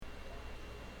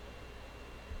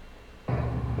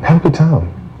have a good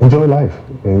time. Enjoy life.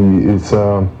 And it's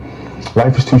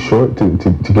life is too short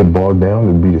to get bogged down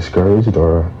and be discouraged,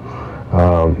 or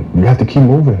you have to keep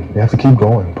moving. You have to keep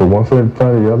going. Put one foot in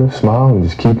front of the other, smile, and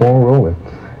just keep on rolling.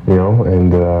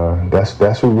 And that's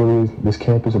what really this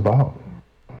camp is about.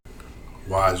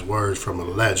 Wise words from a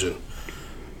legend.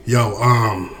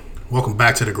 Yo, welcome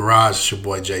back to the garage. It's your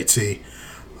boy JT.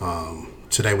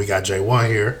 Today we got J1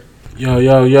 here.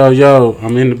 Yo.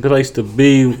 I'm in the place to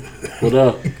be. What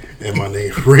up? And my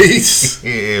name Reese.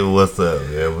 Yeah, what's up?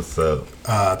 Yeah, what's up?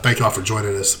 Thank y'all for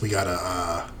joining us. We got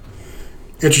a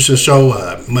interesting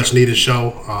show, much needed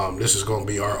show. This is going to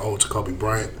be our ode to Kobe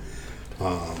Bryant.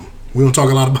 We're going to talk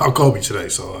a lot about Kobe today,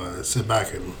 so sit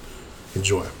back and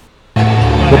enjoy.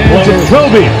 The play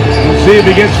Kobe. We'll see if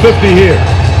he gets 50 here.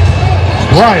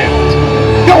 Bryant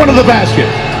going to the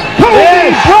basket.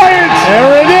 Kobe Bryant.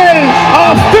 There it is.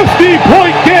 A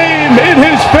 50-point game in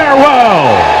his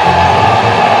farewell.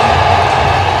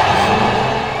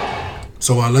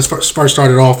 So let's first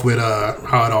start it off with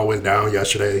how it all went down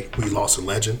yesterday. We lost a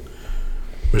legend.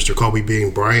 Mr. Kobe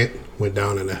Bean Bryant went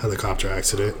down in a helicopter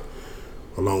accident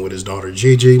along with his daughter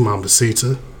Gigi, Mom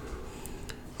Sita.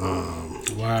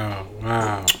 Wow.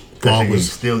 That shit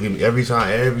still give me every time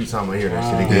I hear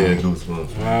that shit, it gives me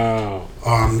goosebumps. Wow.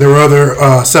 There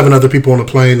were 7 other people on the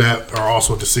plane that are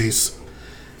also deceased.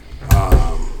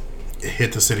 It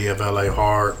hit the city of LA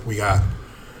hard. We got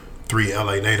 3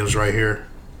 LA natives right here.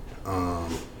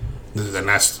 And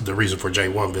that's the reason for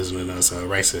J1 visiting us.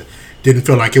 Ray said, didn't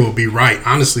feel like it would be right.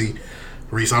 Honestly,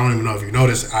 Reese, I don't even know if you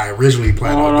noticed. I originally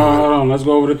planned on doing. Hold on. Let's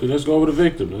go over the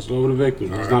victim. Let's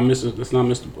not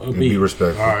miss B. Be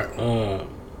respectful. All right.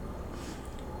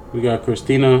 We got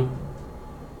Christina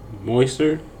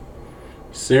Moiser,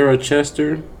 Sarah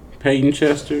Chester, Peyton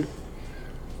Chester,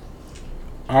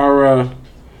 Ara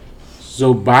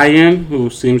Zobayan, who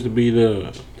seems to be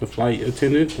the flight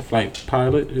attendant, the flight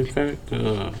pilot, in fact.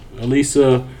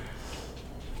 Elisa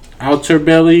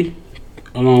Outerbelly,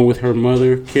 along with her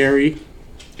mother, Carrie,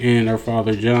 and her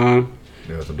father, John.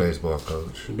 Yeah, the baseball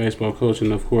coach.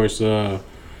 And of course,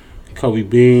 Kobe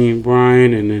Bean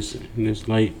Bryant and his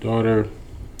late daughter,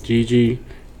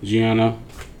 Gianna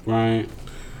Bryant.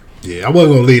 Yeah, I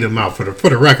wasn't gonna lead him out for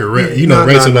the record.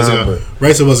 Rayson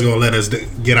wasn't gonna let us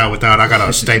get out without. I got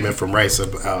a statement from Rayson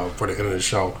for the end of the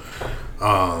show.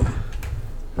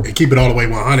 And keep it all the way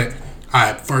 100. I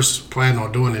at first planned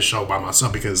on doing this show by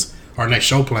myself because our next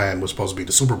show plan was supposed to be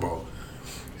the Super Bowl.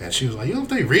 And she was like, "You don't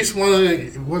think Reese want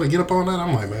to get up on that?"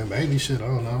 I'm like, "Man, maybe shit. I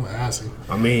don't know. I'm gonna ask him."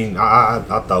 I mean, I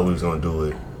thought we was gonna do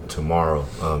it tomorrow,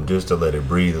 just to let it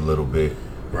breathe a little bit.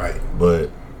 Right.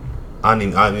 But I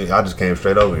just came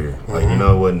straight over here. Like it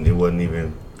wasn't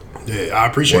even. Yeah, I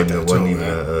appreciate that too, even,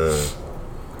 man.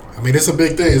 I mean, it's a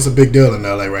big thing. It's a big deal in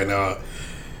LA right now.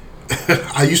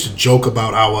 I used to joke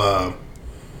about how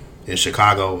in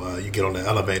Chicago you get on the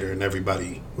elevator and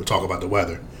everybody would talk about the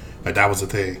weather. Like that was the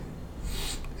thing.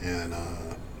 And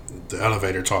the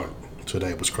elevator talk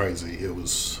today was crazy. It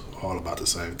was all about the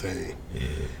same thing. Yeah.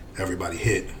 Everybody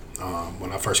hit.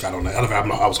 When I first got on the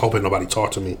elevator, I was hoping nobody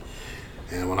talked to me.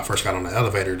 And when I first got on the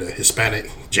elevator, the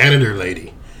Hispanic janitor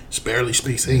lady barely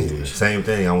speaks English. Yeah, same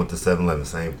thing. I went to 7-Eleven.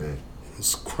 Same thing.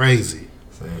 It's crazy.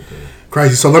 Same thing.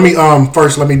 Crazy. So let me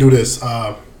do this.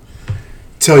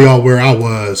 Tell y'all where I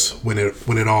was when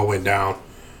it all went down.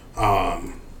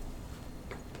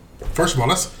 First of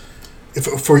all,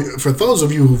 for those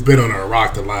of you who've been on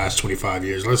Iraq the last 25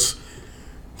 years, let's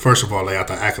first of all lay out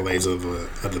the accolades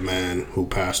of the man who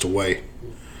passed away.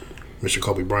 Mr.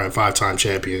 Kobe Bryant, 5-time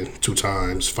champion, 2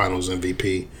 times Finals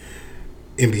MVP,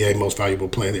 NBA Most Valuable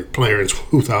Player in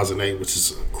 2008, which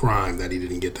is a crime that he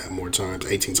didn't get that more times.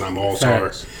 18-time All-Star,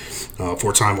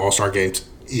 4-time All-Star Game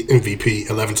MVP,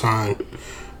 11-time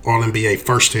All-NBA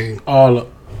First Team.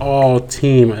 All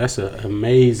team. That's an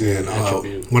amazing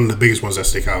attribute. One of the biggest ones that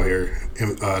stick out here,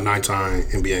 9-time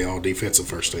NBA All-Defensive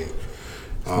First Team.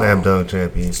 Slam dunk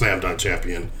champion.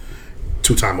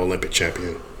 2-time Olympic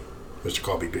champion, Mr.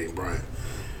 Kobe Bean Bryant.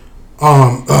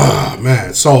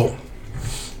 Man. So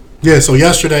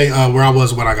yesterday, where I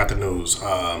was when I got the news.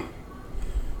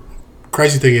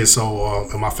 Crazy thing is,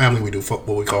 in my family, we do what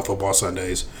we call football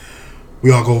Sundays.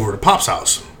 We all go over to Pop's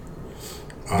house.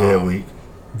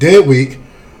 Dead week.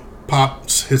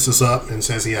 Pops hits us up and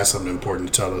says he has something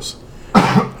important to tell us.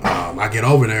 I get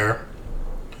over there,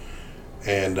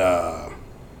 and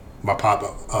my pop,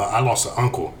 I lost an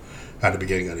uncle at the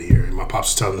beginning of the year, and my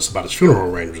pop's telling us about his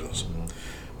funeral arrangements.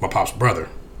 My pop's brother.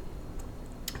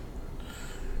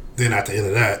 Then at the end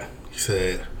of that, he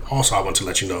said, "Also, I want to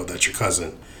let you know that your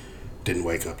cousin didn't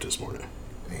wake up this morning."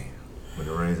 Damn. When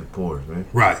the rains and pours, man.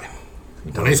 Right.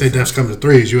 When they say deaths come in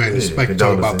threes, you ain't expecting to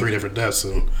talk about condolences. 3 different deaths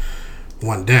in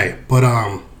one day. But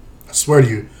I swear to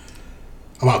you,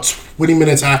 about 20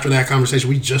 minutes after that conversation,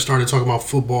 we just started talking about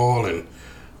football and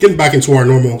getting back into our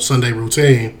normal Sunday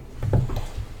routine.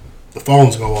 The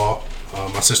phones go off.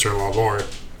 My sister-in-law, Lauren,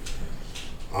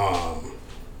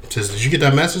 says, "Did you get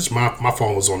that message?" My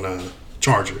phone was on the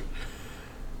charger.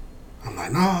 I'm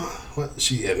like, "No."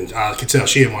 What? And I could tell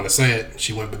she didn't want to say it.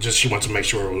 She wanted to make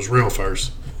sure it was real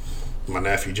first. My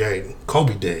nephew Jay,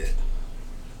 Kobe dead.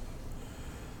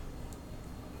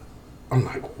 I'm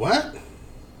like, what?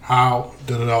 How?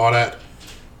 Did all that?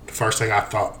 The first thing I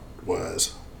thought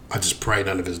was, I just pray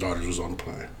none of his daughters was on the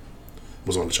plane,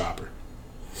 was on the chopper.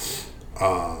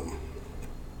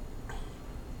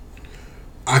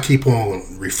 I keep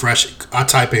on refreshing. I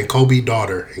type in Kobe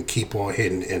daughter and keep on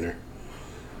hitting enter.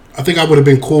 I think I would have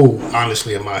been cool,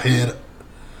 honestly, in my head.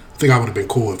 I think I would have been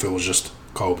cool if it was just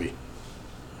Kobe.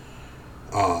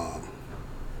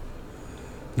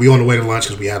 We on the way to lunch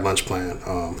because we had lunch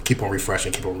planned. Keep on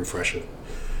refreshing.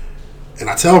 And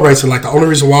I tell Rachel, like, the only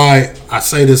reason why I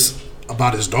say this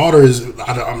about his daughter is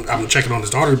I'm checking on his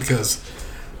daughter because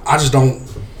I just don't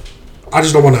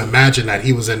want to imagine that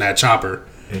he was in that chopper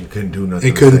and couldn't do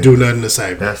nothing. To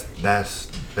save. That's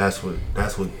what.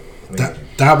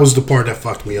 That was the part that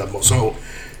fucked me up most. So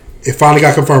it finally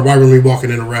got confirmed right when we walking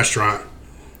in the restaurant.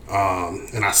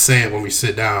 And I said when we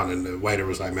sit down, and the waiter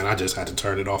was like, "Man, I just had to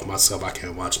turn it off myself. I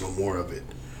can't watch no more of it."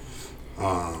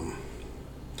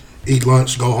 Eat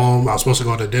lunch, go home. I was supposed to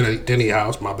go to Denny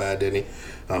house. My bad, Denny.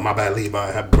 My bad,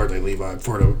 Levi. Happy birthday, Levi,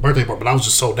 for the birthday party. But I was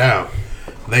just so down.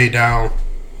 Laid down.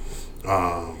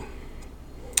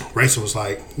 Rachel was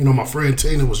like, my friend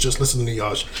Tina was just listening to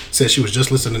y'all. Said she was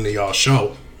just listening to y'all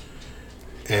show.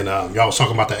 And y'all was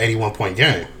talking about the 81-point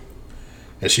game.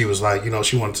 And she was like,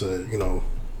 she wanted to,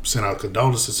 send out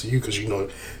condolences to you because,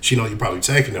 she know you probably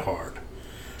taking it hard.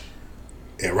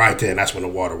 And right then, that's when the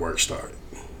waterworks started.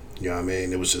 You know what I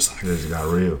mean? It was just like... This got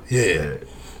real. Yeah.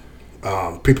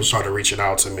 People started reaching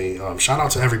out to me. Shout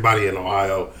out to everybody in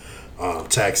Ohio,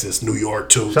 Texas, New York,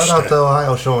 too. Shout out to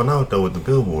Ohio showing out, though, with the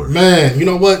billboard. Man, you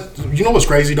know what? You know what's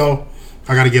crazy, though?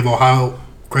 I got to give Ohio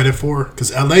credit for?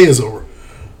 Because L.A. is a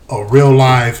real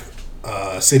live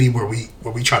city where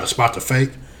we try to spot the fake.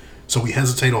 So we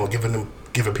hesitate on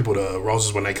giving people the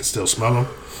roses when they can still smell them.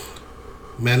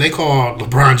 Man, they called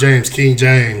LeBron James King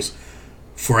James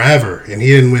forever, and he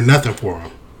didn't win nothing for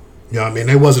him. You know what I mean?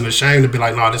 They wasn't ashamed to be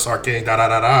like, "No, this our king, da da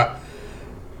da da."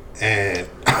 And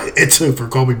it took for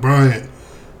Kobe Bryant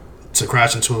to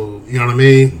crash into, you know what I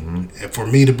mean? Mm-hmm. And for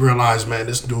me to realize, man,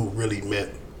 this dude really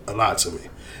meant a lot to me.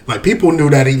 Like, people knew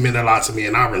that he meant a lot to me,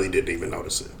 and I really didn't even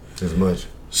notice it as much.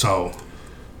 So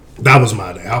that was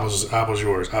my day. How was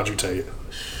yours? How'd you take it?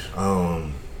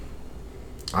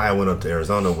 I went up to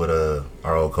Arizona with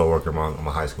our old coworker,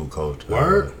 my high school coach,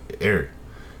 Eric.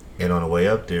 And on the way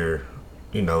up there,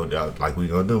 like we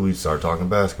gonna do, we started talking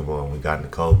basketball, and we got into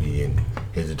Kobe and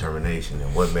his determination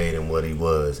and what made him what he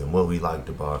was and what we liked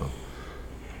about him.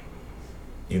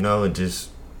 And just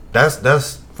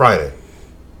that's Friday.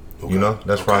 Okay.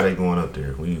 That's Friday going up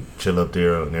there. We chill up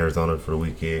there in Arizona for the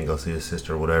weekend, go see his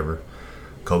sister or whatever.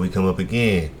 Kobe come up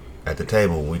again at the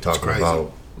table. We talking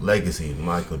about legacy,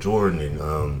 Michael Jordan,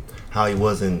 and how he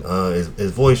wasn't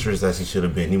as boisterous as he should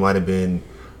have been. He might have been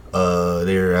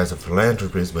there as a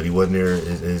philanthropist, but he wasn't there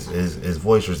as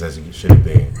boisterous as he should have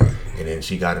been. And then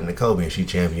she got into Kobe, and she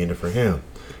championed it for him.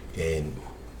 And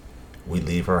we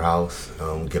leave her house,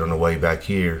 get on the way back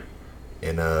here,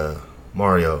 and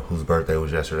Mario, whose birthday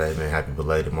was yesterday, man, happy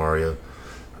belated Mario,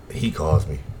 he calls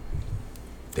me,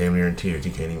 damn near in tears.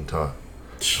 He can't even talk.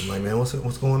 I'm like, "Man, what's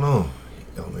going on?"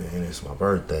 He go, "Man, it's my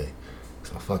birthday.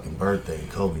 It's my fucking birthday, and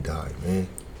Kobe died, man."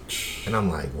 And I'm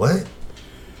like, "What?"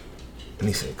 And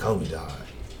he said, "Kobe died."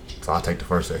 So I take the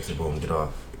first exit, boom, get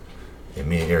off. And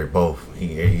me and Eric both,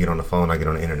 he get on the phone, I get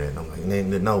on the internet. And I'm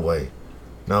like, no way.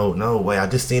 No way. I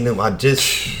just seen him. I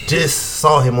just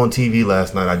saw him on TV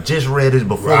last night. I just read his,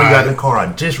 before we got in the car,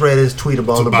 I just read his tweet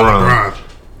about LeBron.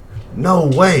 No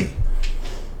way.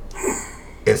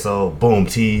 And so, boom,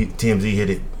 TMZ hit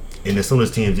it. And as soon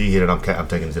as TMZ hit it, I'm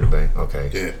taking it to the bank. Okay.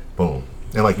 Yeah. Boom.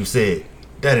 And like you said,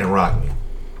 that didn't rock me.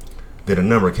 Then a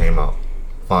number came out.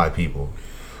 5 people.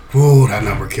 Ooh, that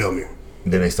number killed me.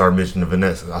 And then they started mentioning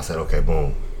Vanessa. I said, okay,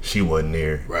 boom. She wasn't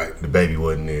there. Right. The baby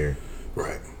wasn't there.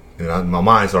 Right. And my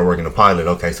mind started working the pilot.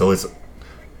 Okay, so it's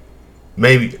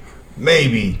maybe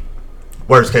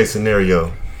worst case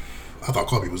scenario. I thought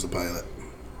Kobe was the pilot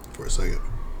for a second.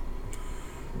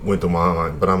 Went through my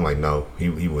mind, but I'm like, no, he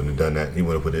wouldn't have done that. He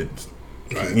would have put it.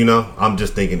 Right. I'm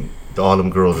just thinking all them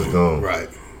girls is gone. Right.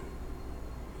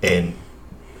 And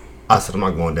I said, I'm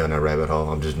not going down that rabbit hole.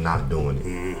 I'm just not doing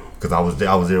it. Because I was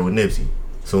there with Nipsey.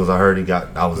 As soon as I heard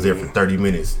I was there for 30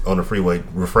 minutes on the freeway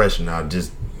refreshing.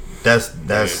 That's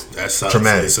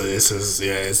traumatic.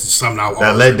 It's something I always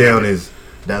that letdown remember. is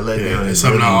It's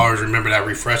something I always remember, that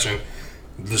refreshing.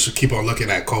 Just keep on looking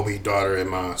at Kobe's daughter in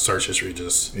my search history.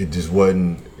 It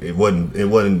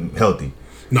wasn't healthy.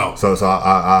 No. So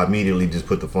I immediately just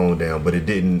put the phone down, but it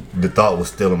didn't. The thought was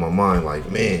still in my mind, like,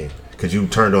 man, because you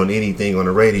turned on anything on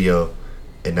the radio,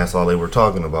 and that's all they were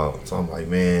talking about. So I'm like,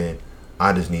 man,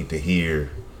 I just need to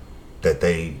hear that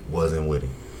they wasn't with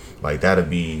him. Like, that'd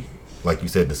be, like you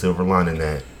said, the silver lining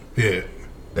that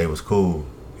they was cool.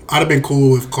 I'd have been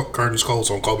cool if Curtis Coles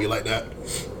on Kobe like that.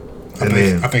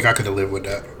 I think I could have lived with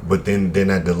that. But then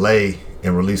that delay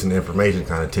in releasing the information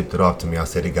kind of tipped it off to me. I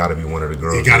said, it got to be one of the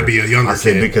girls. It got to be a younger I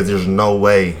said, kid. because there's no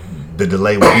way the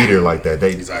delay would be there like that.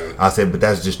 Exactly. I said, but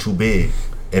that's just too big.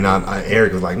 And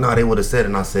Eric was like, no, they would have said it.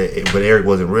 And I said, but Eric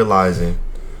wasn't realizing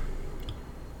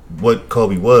what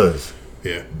Kobe was.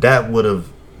 Yeah. That would have,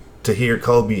 to hear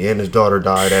Kobe and his daughter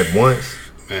died at once.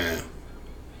 Man.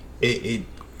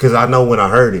 Because I know when I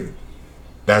heard it,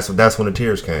 that's when the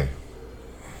tears came.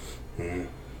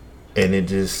 And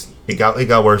it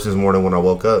got worse this morning when I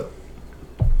woke up.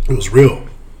 It was real.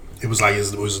 It was like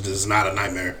it was just not a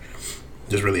nightmare.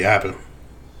 It just really happened.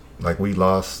 Like, we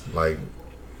lost like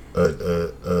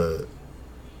a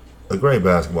great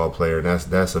basketball player, and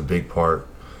that's a big part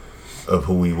of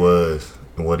who he was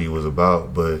and what he was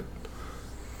about. But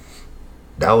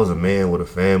that was a man with a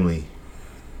family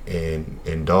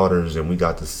and daughters, and we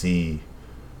got to see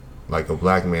like a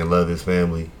black man love his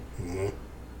family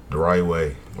the right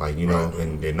way, like, you know,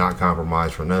 and not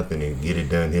compromise for nothing and get it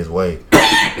done his way.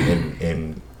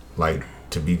 and like,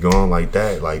 to be gone like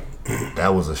that, like,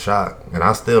 that was a shock, and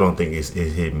I still don't think it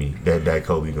hit me that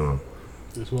Kobe gone.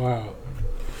 It's wild.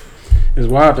 It's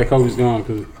wild that Kobe's gone,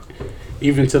 because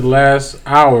even to the last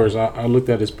hours, I looked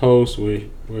at his post where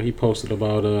he posted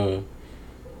about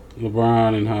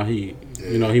LeBron and how he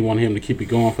wanted him to keep it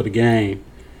going for the game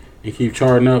and keep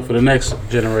charting up for the next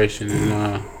generation.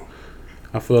 And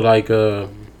I feel like a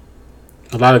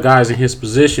lot of guys in his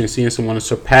position, seeing someone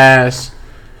surpass,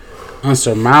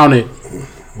 unsurmounted,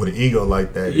 with an ego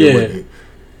like that. Yeah.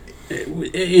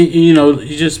 You know,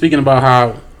 you're just speaking about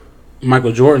how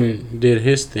Michael Jordan did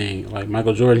his thing. Like,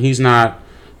 Michael Jordan, he's not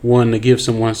one to give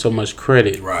someone so much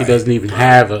credit. Right. He doesn't even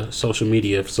have a social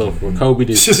media. So for Kobe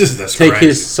to That's take crazy.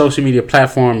 his social media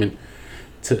platform and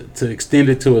to extend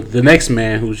it to the next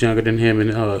man who's younger than him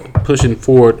and pushing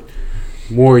forward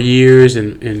more years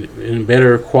and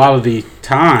better quality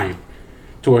time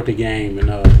toward the game,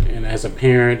 and as a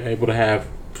parent able to have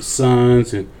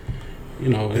sons, and you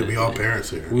know, we all parents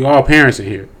here. We all parents in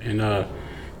here, and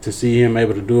to see him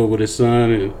able to do it with his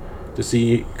son, and to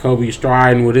see Kobe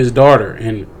striding with his daughter,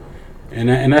 and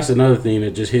that's another thing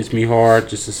that just hits me hard,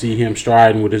 just to see him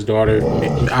striding with his daughter.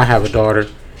 I have a daughter.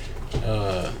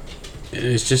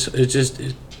 It's just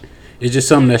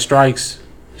something that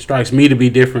strikes me to be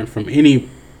different from any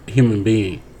human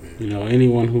being. You know,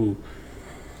 anyone who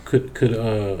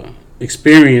could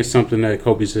experience something that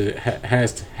Kobe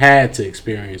has had to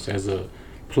experience as a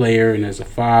player and as a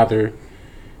father,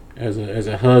 as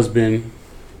a husband,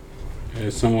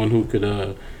 as someone who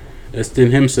could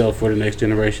extend himself for the next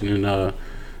generation. And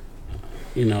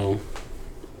you know,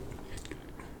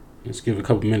 let's give a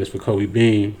couple minutes for Kobe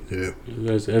Bean. Yeah.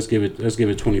 Let's give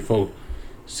it 24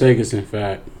 seconds. In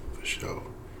fact, For sure.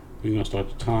 we're gonna start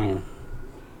the timer.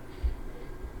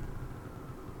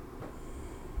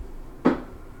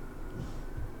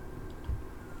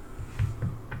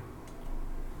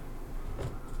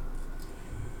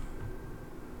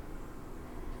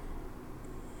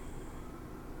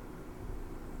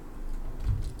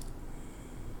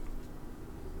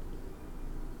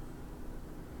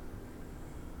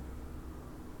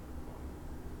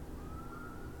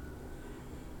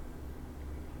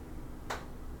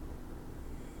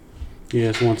 Yeah,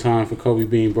 it's one time for Kobe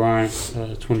Bean Bryant,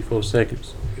 24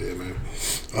 seconds. Yeah, man.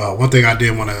 One thing I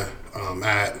did want to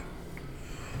add,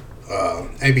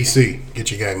 ABC,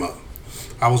 get your game up.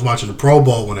 I was watching the Pro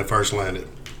Bowl when it first landed.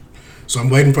 So I'm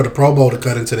waiting for the Pro Bowl to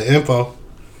cut into the info.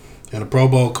 And the Pro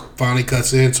Bowl finally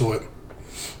cuts into it.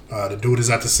 The dude is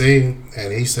at the scene,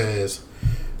 and he says,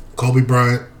 Kobe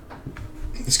Bryant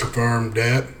is confirmed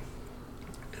dead.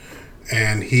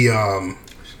 And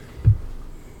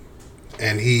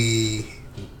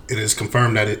it is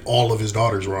confirmed that all of his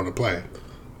daughters were on the plane.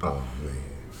 Oh, man.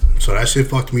 So that shit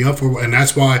fucked me up and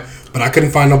that's why. But I couldn't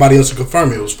find nobody else to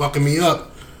confirm it. It was fucking me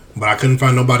up, but I couldn't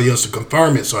find nobody else to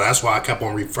confirm it. So that's why I kept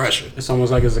on refreshing. It's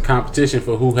almost like it's a competition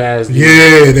for who has the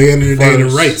Yeah, they in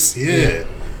the race. Yeah,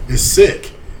 It's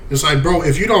sick. It's like, bro,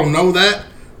 if you don't know that,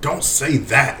 don't say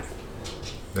that.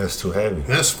 That's too heavy.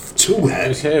 That's too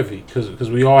heavy. It's heavy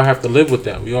because we all have to live with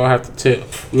that. We all have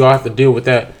to deal with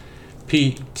that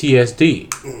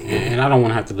PTSD, and I don't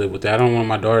want to have to live with that. I don't want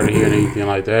my daughter to hear anything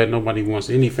like that. Nobody wants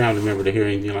any family member to hear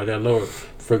anything like that. Lord,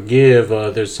 forgive.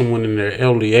 There's someone in their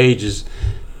elderly ages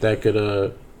that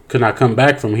could not come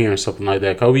back from hearing something like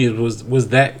that. Kobe was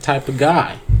that type of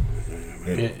guy,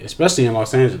 especially in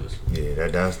Los Angeles. Yeah,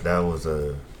 that was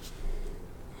a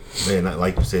man.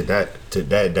 Like you said,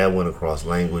 that went across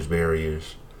language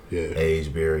barriers,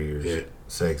 age barriers,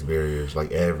 sex barriers.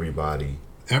 Like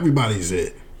everybody's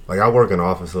it. Like I work in an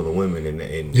office full of women,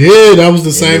 and yeah, that was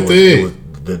the same thing.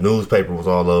 The newspaper was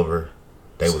all over.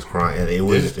 They was crying. It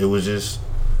was just.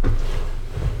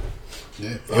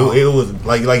 Yeah. It was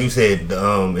like you said.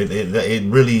 It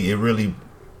really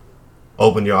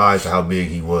opened your eyes to how big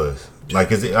he was.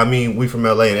 Like, we from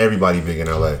LA and everybody big in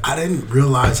LA. I didn't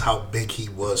realize how big he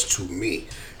was to me.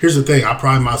 Here's the thing: I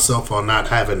pride myself on not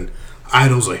having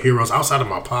idols or heroes outside of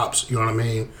my pops. You know what I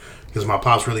mean? Because my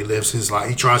pops really lives his life.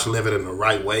 He tries to live it in the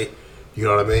right way. You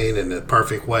know what I mean? In the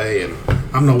perfect way. And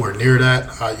I'm nowhere near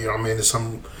that. You know what I mean? It's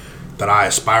something that I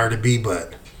aspire to be.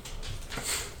 But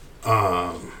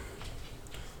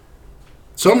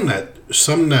something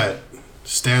that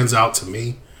stands out to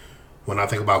me when I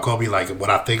think about Kobe, like what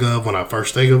I think of when I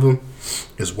first think of him,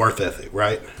 is work ethic,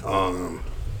 right? I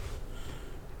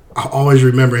always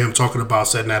remember him talking about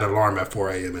setting that alarm at 4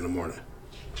 a.m. in the morning.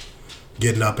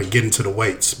 Getting up and getting to the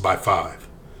weights by 5.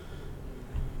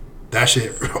 That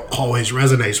shit always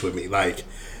resonates with me. Like,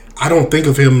 I don't think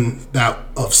of him I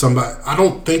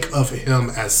don't think of him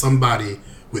as somebody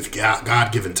with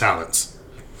God-given talents.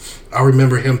 I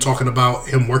remember him talking about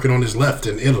him working on his left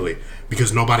in Italy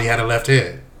because nobody had a left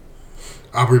hand.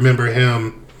 I remember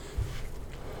him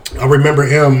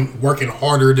working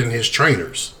harder than his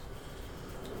trainers.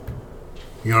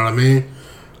 You know what I mean?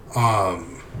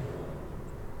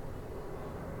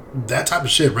 That type of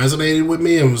shit resonated with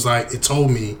me and was like, it told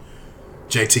me,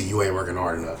 JT, you ain't working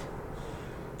hard enough.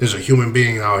 There's a human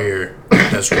being out here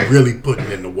that's really putting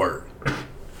in the work.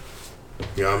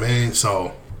 You know what I mean?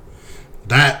 So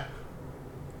that's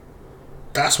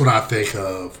what I think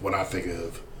of when I think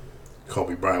of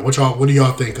Kobe Bryant. What do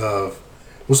y'all think of?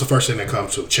 What's the first thing that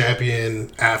comes to?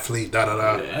 Champion, athlete,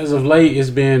 da-da-da? As of late, it's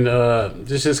been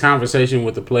just his conversation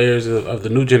with the players of the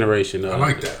new generation. I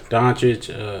like that. Doncic,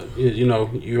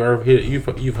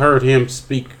 you've heard him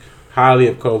speak highly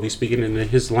of Kobe, speaking in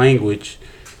his language,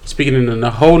 speaking in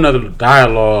a whole nother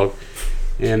dialogue.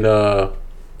 And I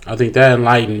think that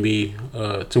enlightened me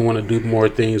to want to do more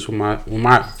things with my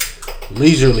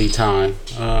leisurely time.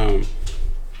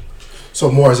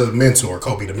 So more as a mentor,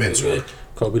 Kobe the mentor.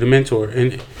 Kobe the mentor,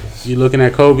 and you're looking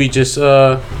at Kobe just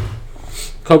being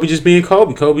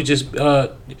Kobe. Kobe just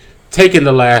taking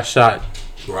the last shot,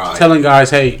 right? Telling guys,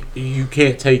 "Hey, you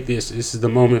can't take this. This is the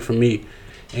moment for me,"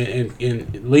 and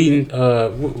leading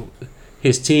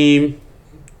his team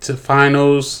to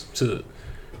finals, to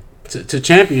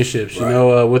championships. Right. You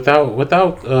know,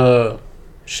 without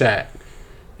Shaq,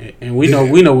 and we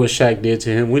know what Shaq did to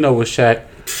him. We know what Shaq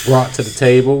brought to the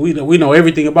table. We know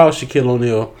everything about Shaquille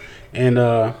O'Neal. And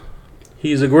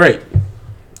he's a great.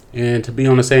 And to be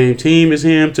on the same team as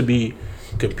him, to be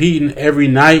competing every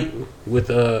night with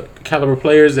caliber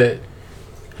players that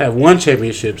have won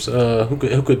championships, who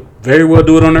could very well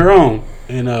do it on their own.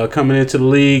 And coming into the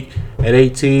league at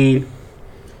 18,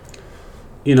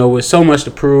 with so much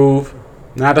to prove,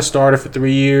 not a starter for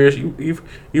 3 years.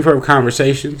 You've heard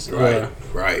conversations. Right.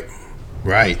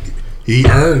 He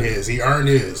earned his.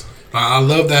 I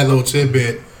love that little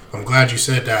tidbit. I'm glad you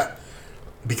said that.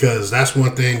 Because that's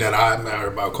one thing that I admire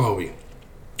about Kobe.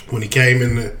 When he came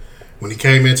into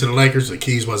the Lakers, the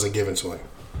keys wasn't given to him.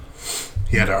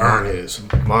 He had to earn his.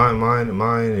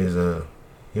 Mine is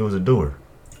he was a doer.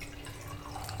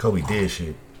 Kobe did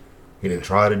shit. He didn't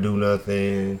try to do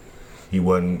nothing. He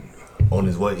wasn't on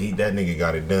his way. That nigga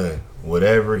got it done.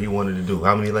 Whatever he wanted to do.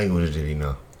 How many languages did he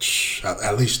know?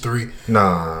 At least 3.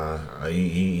 Nah,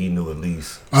 he knew at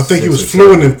least. I think he was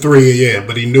fluent in 3. Yeah,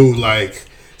 but he knew like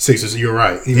 6. You're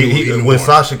right. He knew when more.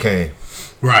 Sasha came,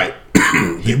 right?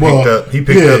 He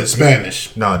picked up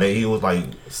Spanish. He was like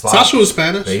Sasha was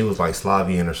Spanish. He was like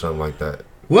Slavian or something like that.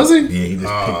 Was he? Yeah, he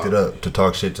just picked it up to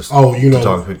talk shit to. To talk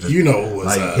who was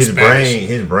like his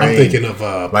Spanish. brain. I'm thinking of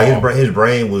like his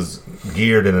brain was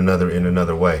geared in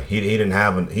another way. He didn't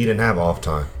have off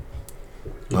time.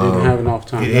 He didn't have an off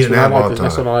time. He didn't have off time.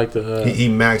 That's what I like to. He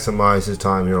maximized his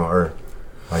time here on Earth.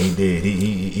 Like he did.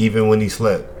 He even when he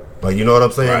slept. Like, you know what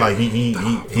I'm saying? Right. Like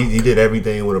he did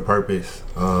everything with a purpose,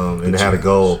 and had a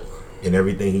goal. and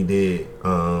everything he did.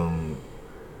 And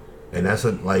that's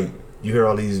like you hear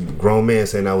all these grown men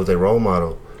saying that was their role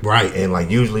model, Right. And like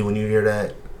usually when you hear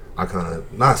that, I kind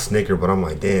of not snicker, but I'm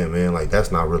like, damn man, like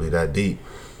that's not really that deep.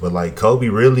 But like Kobe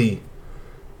really,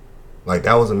 like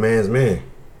that was a man's man.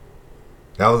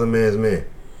 That was a man's man.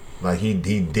 Like he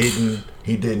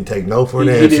didn't take no for an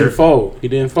answer. He didn't fold. He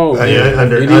didn't fold.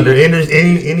 Under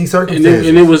any circumstances.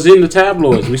 And it was in the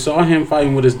tabloids. We saw him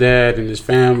fighting with his dad and his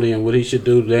family and what he should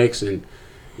do next. And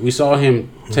we saw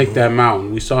him take that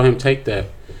mountain. We saw him take that.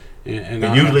 And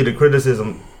usually the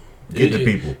criticism get the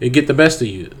people. It get the best of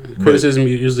you. Criticism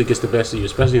usually gets the best of you,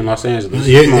 especially in Los Angeles.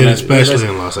 Yeah, especially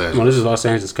in Los Angeles. Come on, this is Los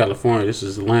Angeles, California. This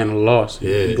is the land of loss.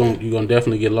 Yeah. You're gonna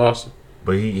definitely get lost.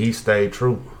 But he stayed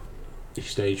true. He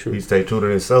stayed true. He stayed true to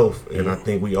himself, and I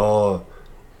think we all,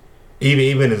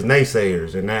 even as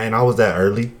naysayers, and I was that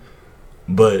early,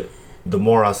 but the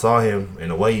more I saw him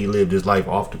and the way he lived his life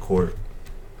off the court,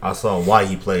 I saw why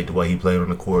he played the way he played on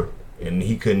the court, and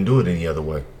he couldn't do it any other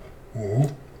way.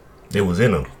 Mm-hmm. It was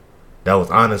in him. That was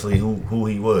honestly who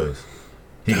he was.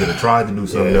 He could have tried to do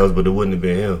something else, but it wouldn't have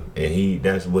been him, and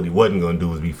that's what he wasn't going to do,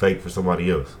 was be fake for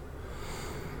somebody else.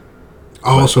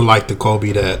 I also like the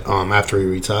Kobe that after he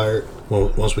retired,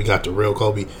 once we got the real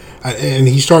Kobe, and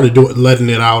he started letting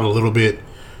it out a little bit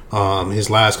his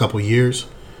last couple of years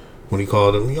when he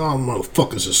called him, y'all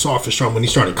motherfuckers are soft and strong, when he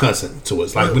started cussing to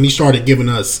us. Like when he started giving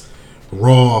us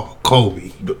raw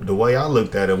Kobe. The way I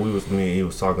looked at it, he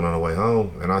was talking on the way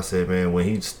home, and I said, man, when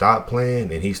he stopped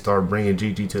playing and he started bringing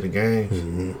Gigi to the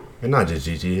games, and not just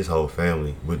Gigi, his whole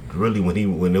family, but really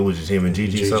when it was just him and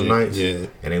Gigi some nights, and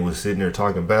they was sitting there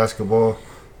talking basketball,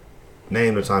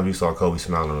 name the time you saw Kobe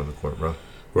smiling on the court, bro.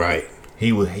 Right.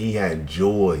 He had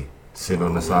joy sitting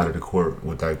on the side of the court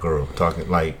with that girl talking.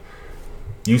 Like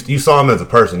you saw him as a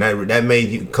person. That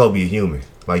made Kobe a human.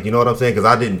 Like, you know what I'm saying? Because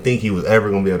I didn't think he was ever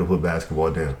going to be able to put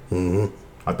basketball down. Mm-hmm.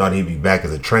 I thought he'd be back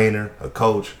as a trainer, a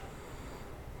coach,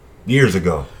 years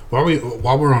ago.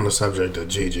 While we're on the subject of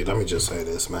Gigi, let me just say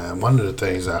this, man. One of the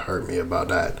things that hurt me about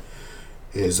that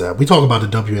is we talk about the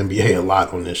WNBA a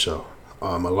lot on this show,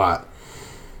 a lot,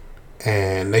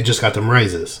 and they just got them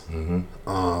raises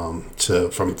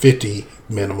from 50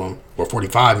 minimum or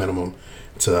 45 minimum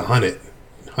to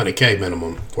 100K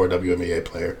minimum for a WNBA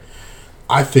player.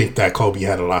 I think that Kobe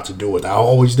had a lot to do with it. I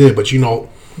always did, but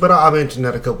But I mentioned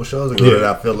that a couple shows ago that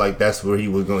I feel like that's where he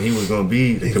was going to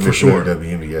be the commissioner of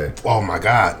WNBA. Oh my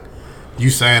God, you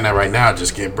saying that right now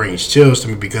just brings chills to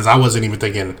me because I wasn't even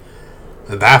thinking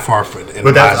that far in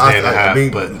the last day and a half.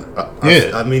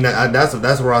 I mean,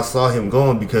 that's where I saw him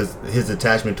going because his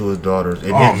attachment to his daughters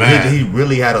and he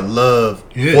really had a love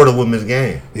for the women's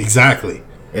game. Exactly,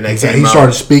 and he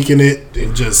started speaking it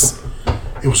and just.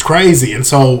 It was crazy, and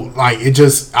so like I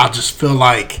just feel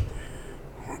like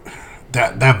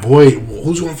that void.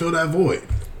 Who's gonna fill that void?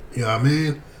 You know what I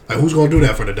mean? Like who's gonna do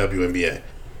that for the WNBA?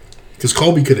 Because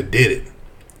Kobe could have did it,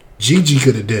 Gigi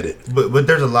could have did it. But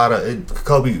there's a lot of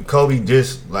Kobe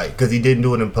just like because he didn't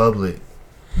do it in public,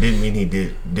 didn't mean he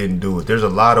didn't do it. There's a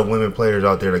lot of women players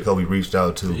out there that Kobe reached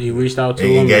out to. He reached out to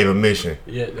and them. He gave a mission.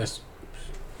 Yeah,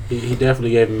 he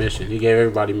definitely gave a mission. He gave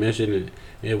everybody a mission, and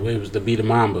it was to be the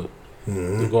Mamba.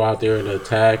 To go out there and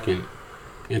attack and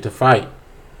to fight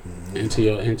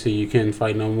until you can't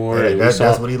fight no more. Yeah,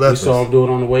 that's what he left. We saw him do it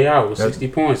on the way out with 60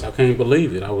 points. I can't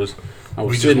believe it.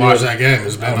 We just watched that game.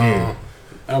 It's been.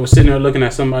 I was sitting there looking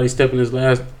at somebody stepping his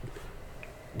last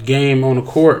game on the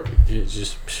court. It's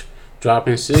just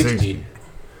dropping 60.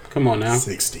 Come on now,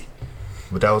 60.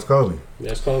 But that was Kobe.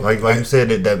 That's Kobe. Like you said,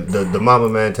 that the Mamba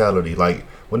mentality. Like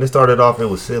when it started off, it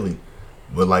was silly,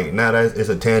 but like now it's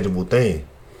a tangible thing.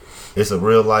 It's a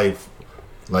real life,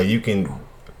 like you can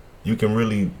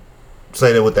really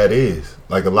say that what that is.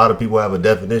 Like a lot of people have a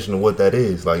definition of what that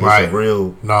is. Like it's a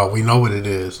real. No, we know what it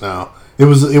is now.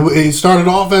 It started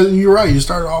off as you're right. You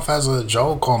started off as a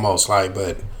joke almost like,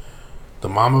 but the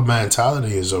Mamba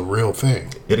mentality is a real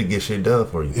thing. It'll get shit done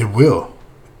for you. It will.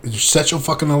 Set your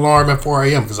fucking alarm at 4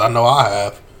 a.m. because I know I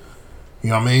have.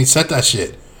 You know what I mean? Set that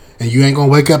shit, and you ain't gonna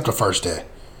wake up the first day.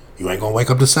 You ain't gonna wake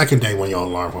up the second day when your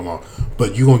alarm come on.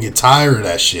 But you gonna get tired of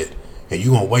that shit. And you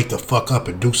gonna wake the fuck up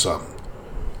and do something.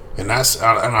 And I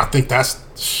think that's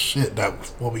shit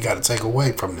that's what we gotta take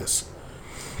away from this.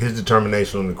 His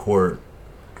determination on the court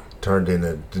turned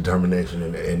into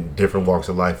determination in different walks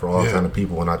of life for all kind of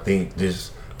people. And I think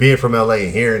just being from LA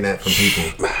and hearing that from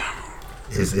people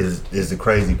is the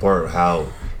crazy part of how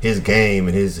his game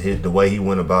and his the way he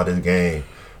went about his game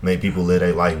made people live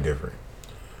their life different.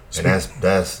 And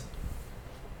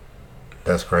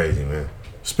that's crazy, man.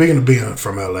 Speaking of being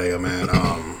from LA, man,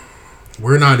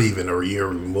 we're not even a year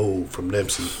removed from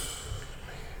Nipsey.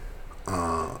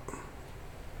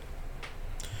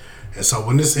 And so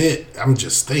when this hit, I'm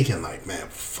just thinking like, man,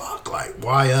 fuck, like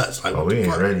why us? Like, Oh, what we the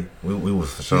ain't fuck? ready. We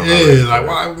was for sure. Yeah, like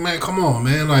why, man? Come on,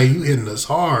 man. Like you hitting us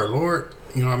hard, Lord.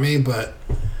 You know what I mean? But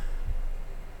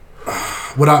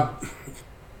what I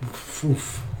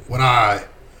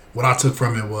took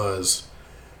from it was,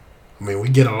 I mean, we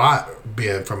get a lot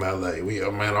being from LA.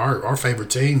 Our favorite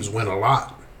teams win a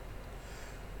lot.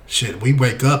 Shit, we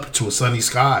wake up to a sunny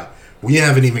sky. We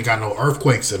haven't even got no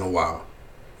earthquakes in a while,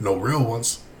 no real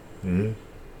ones. Mm-hmm.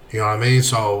 You know what I mean?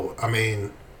 So I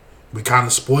mean, we kind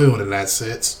of spoiled in that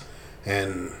sense.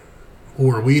 And who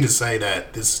are we to say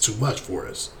that this is too much for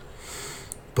us?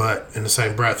 But in the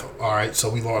same breath, all right, so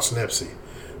we lost Nipsey.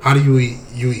 How do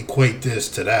you equate this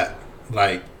to that?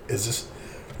 Like, this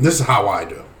is how I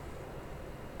do.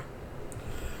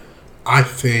 I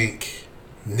think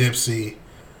Nipsey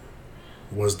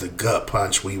was the gut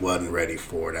punch we wasn't ready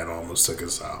for that almost took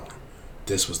us out.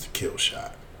 This was the kill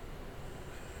shot.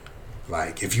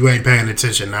 Like, if you ain't paying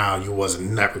attention now, you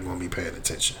wasn't never going to be paying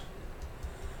attention.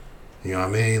 You know what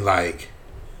I mean? Like,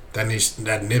 that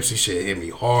Nipsey shit hit me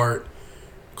hard.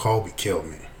 Kobe killed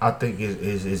me. I think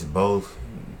it's both.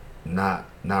 Not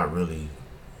really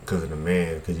because of the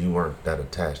man, because you weren't that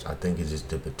attached. I think it's just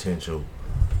the potential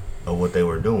of what they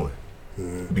were doing.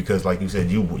 Mm-hmm. Because, like you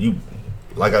said,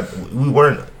 we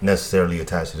weren't necessarily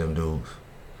attached to them dudes.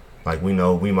 Like, we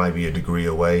know we might be a degree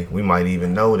away. We might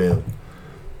even know them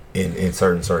in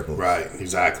certain circles. Right,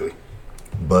 exactly.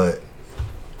 But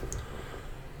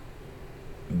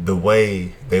the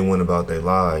way they went about their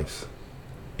lives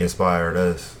inspired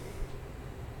us,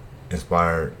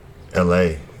 inspired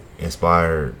LA,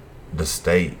 inspired the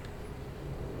state.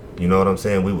 You know what I'm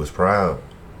saying? We was proud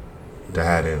to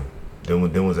have them.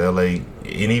 Then was LA, and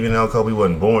even though Kobe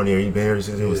wasn't born here, he been here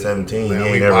since he was 17. Man, he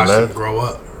ain't never left. Him grow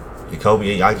up.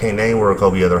 Kobe, I can't name where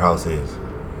Kobe other house is.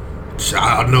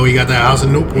 I know he got that house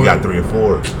in Newport. He got 3 or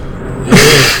 4.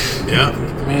 Yeah.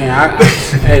 Man,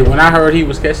 hey, when I heard he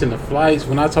was catching the flights,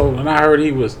 when I heard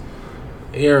he was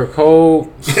air cold.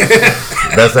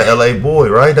 That's an LA boy,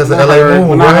 right? That's an LA move.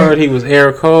 When I heard he was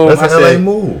air cold, that's an LA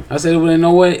move. I said, "There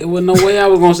no way I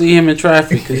was gonna see him in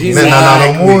traffic because he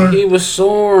was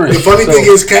soaring." The funny thing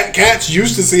is, cats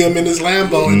used to see him in his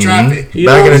Lambo in traffic. You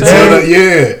back in the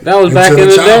day, that was back in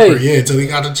the day. Yeah, until he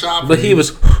got the chopper. But he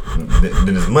was.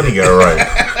 Then his money got right.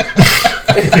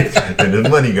 Then his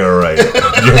money got right.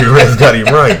 Jerry Reds got him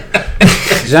right.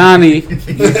 Johnny,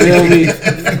 you feel me?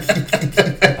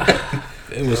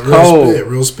 It was cold.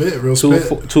 Real spit.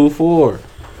 2-4.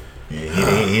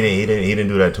 Yeah, he didn't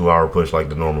do that 2-hour push like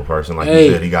the normal person. Like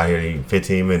you said, he got here in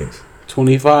 15 minutes.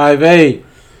 25-8.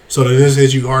 So did this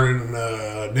hit you harder than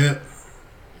Nip?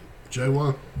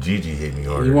 J1? Gigi hit me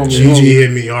harder. Gigi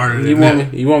hit me harder than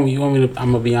Nip. You want me to?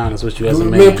 I'm gonna be honest with you as a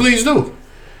man. Man, please do.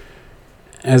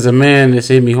 As a man, this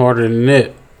hit me harder than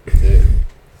Nip. Yeah.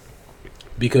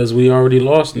 Because we already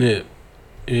lost Nip.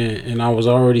 And I was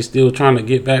already still trying to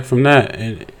get back from that,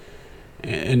 and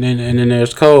then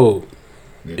there's Kobe.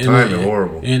 The timing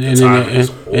horrible. And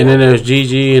then there's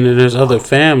Gigi, and then there's other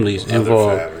families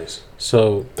involved.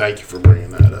 So thank you for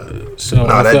bringing that up. So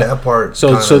that part.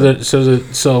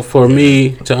 So for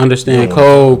me to understand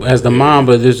Kobe as the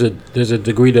Mamba, there's a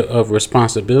degree of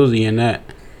responsibility in that,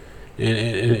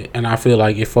 and I feel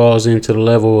like it falls into the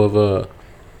level of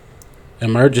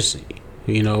emergency.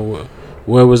 You know.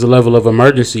 Where was the level of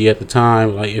emergency at the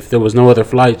time? Like, if there was no other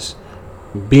flights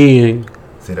being...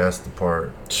 See, that's the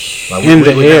part. Like, in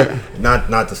the air.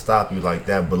 Not to stop you like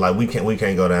that, but like we can't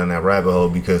go down that rabbit hole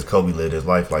because Kobe lived his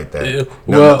life like that.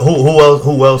 Well, now,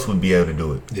 who else would be able to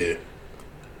do it? Yeah.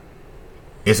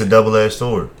 It's a double-edged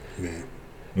sword. Yeah.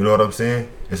 You know what I'm saying?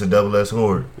 It's a double-edged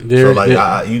sword.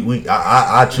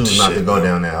 I choose not to go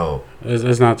down that hole.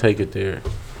 Let's not take it there.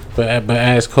 But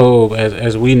as Kobe,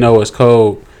 as we know as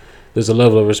Kobe, there's a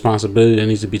level of responsibility that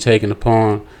needs to be taken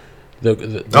upon the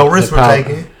risk we're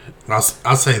taking. I'll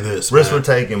say this. Risk we're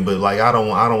taking, but like I don't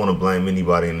want to blame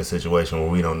anybody in the situation where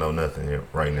we don't know nothing here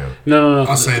right now. No.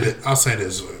 I'll say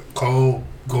this. Cole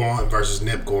going versus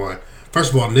Nip going.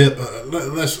 First of all, Nip.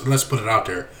 Let's put it out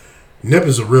there. Nip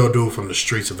is a real dude from the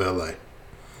streets of LA.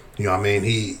 You know what I mean?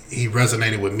 He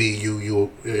resonated with me. You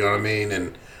know what I mean?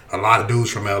 And a lot of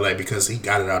dudes from LA because he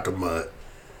got it out the mud.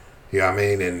 You know what I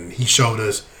mean? And he showed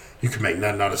us. You can make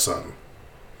nothing out of something.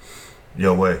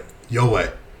 Your way.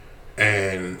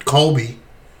 And Kobe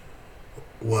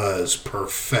was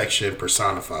perfection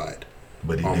personified.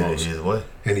 But he did it his way.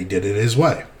 And he did it his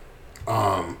way.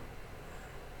 When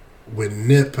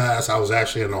Nip passed, I was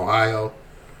actually in Ohio.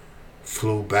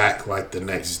 Flew back like the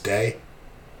next day.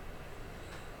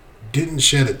 Didn't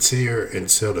shed a tear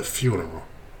until the funeral.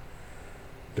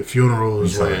 The funeral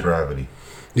was when gravity.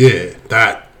 Yeah,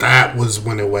 that was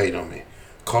when it weighed on me.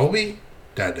 Kobe,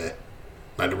 that day.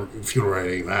 Like, the funeral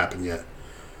ain't even happened yet.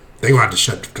 They gonna have to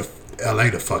shut the LA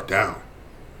the fuck down.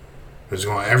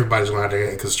 Everybody's gonna have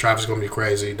to, because traffic's gonna be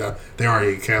crazy. They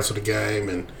already canceled the game,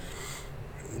 and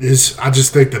I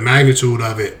just think the magnitude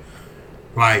of it,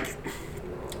 like,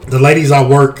 the ladies I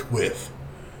work with,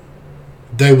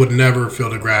 they would never feel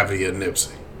the gravity of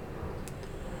Nipsey,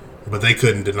 but they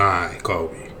couldn't deny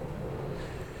Kobe.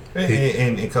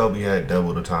 And Kobe had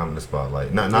double the time in the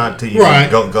spotlight. Not to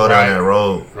go down that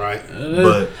road. Right.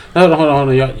 But hold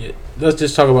on. Y'all, let's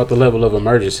just talk about the level of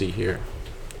emergency here.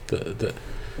 The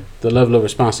level of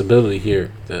responsibility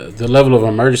here. The level of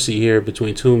emergency here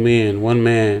between two men. One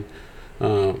man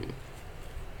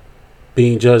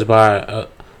being judged by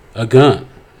a gun.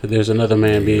 There's another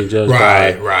man being judged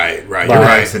by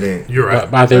accident. You're right.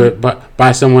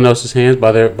 By someone else's hands.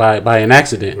 By an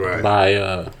accident. Right.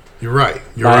 By You're right.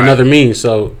 Another means.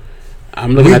 So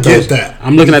I'm looking at those.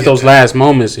 I'm looking at those last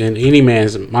moments in any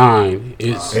man's mind.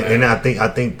 And I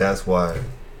think that's why.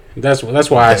 That's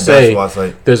why I say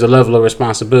there's a level of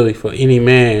responsibility for any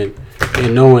man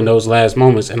in knowing those last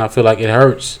moments, and I feel like it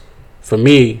hurts for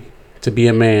me to be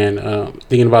a man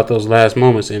thinking about those last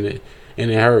moments, and it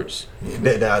hurts.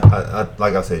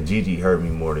 Like I said, Gigi hurt me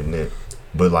more than Nip,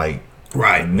 but like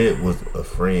Nip was a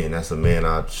friend. That's a man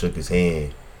I shook his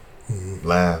hand.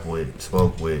 Laugh with,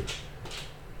 smoke with.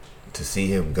 To see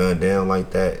him gunned down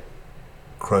like that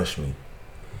crushed me.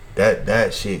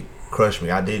 That shit crushed me.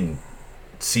 I didn't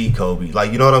see Kobe,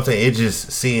 like, you know what I'm saying. It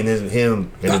just seeing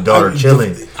him and his daughter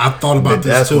chilling. I thought about this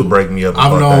that's too. What break me up.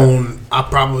 I've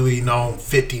probably known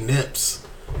 50 Nips.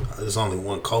 There's only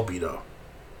one Kobe though.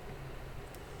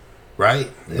 Right?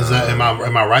 Am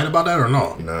I right about that or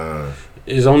no? Nah.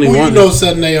 Is only one.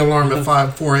 Setting their alarm at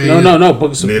 4 a.m. No.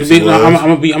 But I'm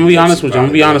gonna be honest with you. I'm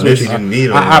gonna be honest with you.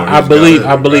 I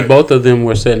believe both of them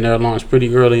were setting their alarms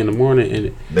pretty early in the morning,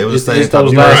 and they was it's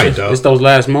those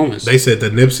last moments. They said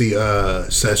the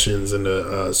Nipsey sessions in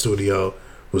the studio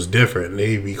was different.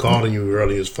 They'd be calling you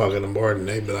early as fuck in the morning.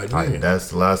 They'd be like,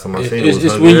 that's the last time I seen it.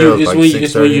 It's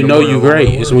when you know you're great.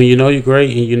 It's when you know you're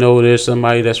great, and you know there's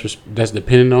somebody that's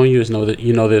dependent on you. It's that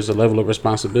you know there's a level of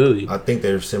responsibility. I think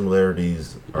their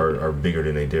similarities are bigger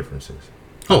than their differences.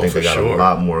 I think they got a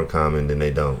lot more in common than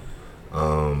they don't.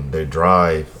 Their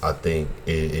drive, I think,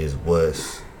 is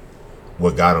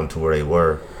what got them to where they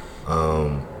were,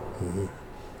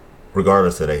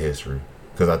 regardless of their history.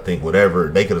 Because I think whatever,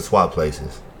 they could have swapped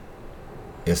places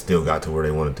and still got to where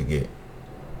they wanted to get.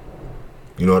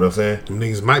 You know what I'm saying? Them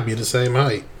niggas might be the same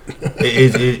height.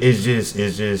 It's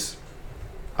just.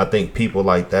 I think people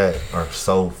like that are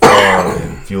so far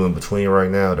and few in between right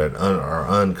now that are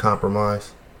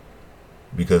uncompromised.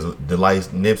 Because the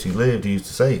life Nipsey lived, he used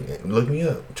to say, "Look me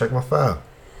up, check my file."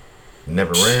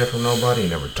 Never ran from nobody,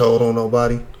 never told on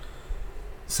nobody.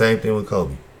 Same thing with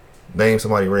Kobe. Name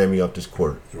somebody ran me up this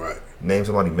court. Right. Name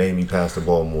somebody made me pass the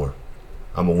ball more.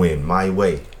 I'm gonna win my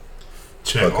way.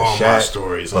 Check all my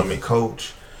stories. I'm a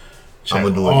coach. I'm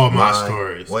gonna do all my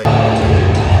stories. Way.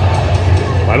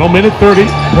 Final minute 30.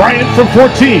 Bryant from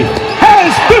 14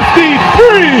 has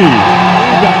 53.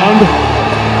 Rebound.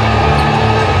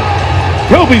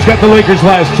 Kobe's got the Lakers'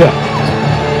 last check.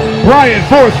 Bryant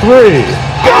for 3.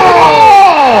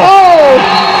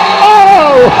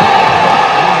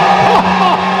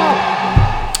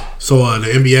 So the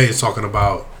NBA is talking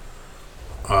about,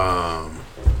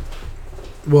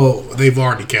 they've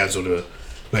already canceled the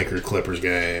Lakers Clippers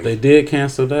game. They did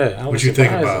cancel that. What you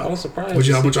think about? I was surprised. What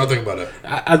y'all think about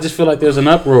that? I just feel like there's an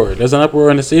uproar. There's an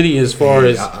uproar in the city as far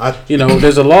as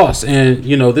there's a loss, and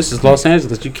this is Los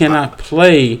Angeles. You cannot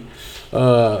play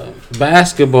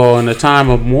basketball in a time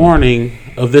of mourning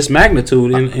of this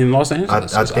magnitude in Los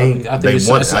Angeles. I think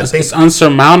it's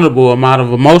unsurmountable amount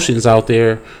of emotions out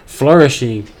there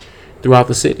flourishing throughout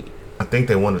the city. I think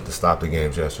they wanted to stop the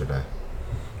games yesterday.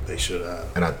 They should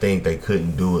have. And I think they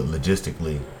couldn't do it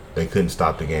logistically. They couldn't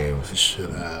stop the games. They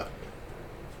should have.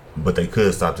 But they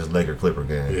could stop this Laker Clipper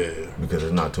game. Yeah. Because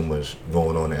there's not too much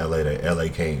going on in LA that LA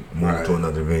can't move to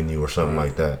another venue or something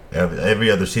like that. Every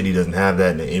other city doesn't have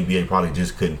that, and the NBA probably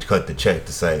just couldn't cut the check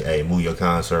to say, hey, move your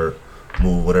concert,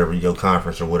 move whatever your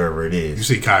conference or whatever it is. You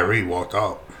see Kyrie walked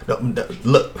out.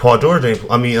 Look,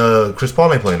 Chris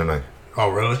Paul ain't playing tonight. Oh,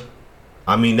 really?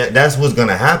 I mean, that's what's going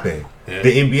to happen. Yeah.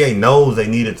 The NBA knows they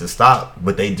needed to stop,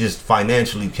 but they just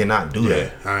financially cannot do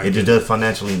that. It just does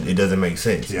financially. It doesn't make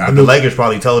sense. Yeah, but the Lakers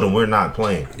probably told them we're not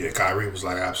playing. Yeah, Kyrie was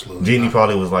like, absolutely. Genie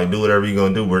probably was like, do whatever you're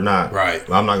gonna do. We're not. Right.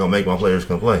 I'm not gonna make my players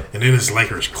come play. And then it's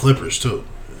Lakers Clippers too.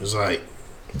 It's like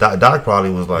Doc probably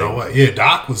was like, No way. Yeah,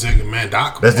 Doc was in. Man,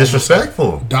 Doc. that's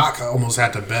disrespectful. Doc almost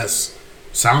had the best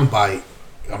soundbite.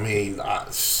 I mean,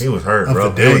 He was hurt, of bro.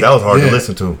 the day. That was hard to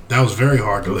listen to. That was very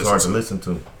hard to It was listen hard to. to listen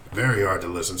to. Very hard to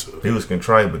listen to. He was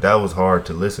contrite, but that was hard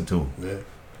to listen to. Yeah.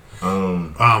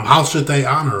 How should they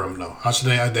honor him though? How should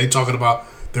they talking about?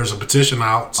 There's a petition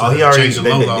out to He already. change the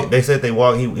logo. They said they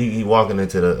walk. He walking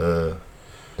into the.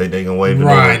 They gonna wave the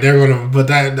Right, logo. they're gonna. But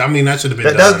that should have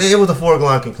been done. It was a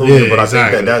foregone conclusion, Yeah, but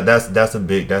exactly. I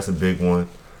think that's a big one.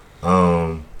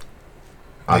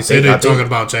 They said they're talking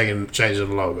about changing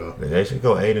the logo. They should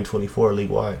go 8-24 league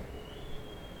wide.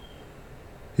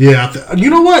 Yeah, you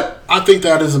know what? I think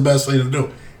that is the best thing to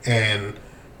do. And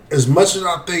as much as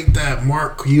I think that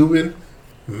Mark Cuban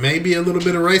may be a little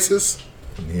bit of racist,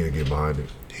 He'll get behind it.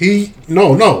 he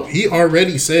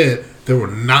already said there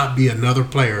will not be another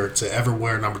player to ever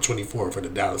wear number 24 for the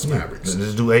Dallas Mavericks.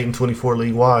 Just do 8-24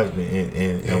 league wide,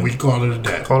 and we call it a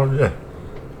day. Call it a day.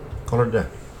 Call it a day.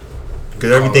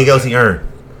 Because everything else he earned.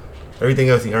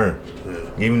 Yeah.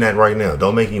 Give him that right now.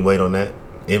 Don't make him wait on that.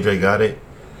 MJ got it.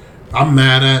 I'm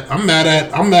mad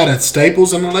at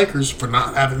Staples and the Lakers for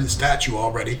not having his statue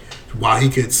already while he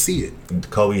could see it.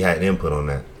 Kobe had input on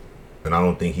that, and I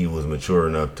don't think he was mature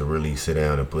enough to really sit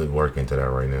down and put work into that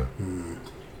right now.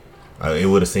 It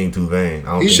would have seemed too vain.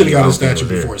 He should have got a statue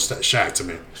before Shaq to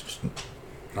me.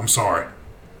 I'm sorry.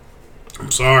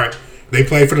 They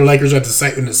played for the Lakers in the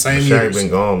same years. Shaq been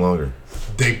gone longer.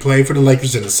 They played for the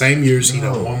Lakers in the same years. He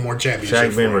done one more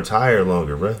championship. Shaq been retired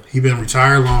longer, bro. He been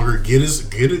retired longer.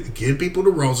 Get people the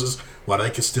roses while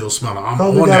they can still smell them. I'm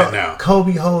on that now.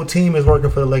 Kobe whole team is working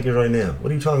for the Lakers right now.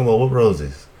 What are you talking about? What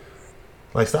roses?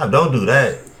 Like, stop! Don't do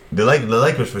that. The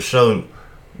Lakers for sure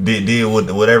did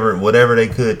whatever they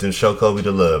could to show Kobe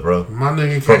the love, bro. My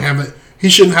nigga can't have it. He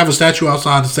shouldn't have a statue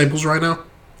outside the Staples right now.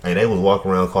 Hey, they was walking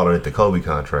around calling it the Kobe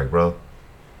contract, bro.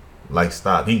 Like,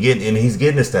 stop. He's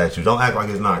getting the statue. Don't act like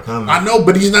it's not coming. I know,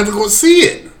 but he's never going to see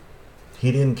it.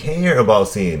 He didn't care about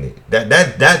seeing it.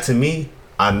 That to me,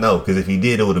 I know. Because if he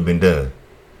did, it would have been done.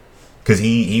 Because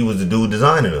he was the dude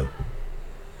designing them.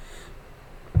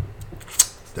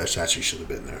 That statue should have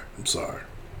been there. I'm sorry.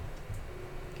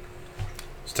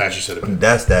 Statue should have been.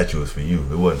 That statue was for you.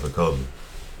 It wasn't for Kobe.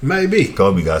 Maybe.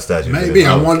 Kobe got statues. Maybe.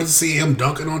 I wanted to see him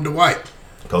dunking on Dwight.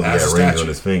 Kobe had rings on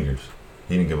his fingers.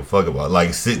 He didn't give a fuck about it.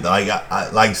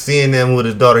 Like seeing them with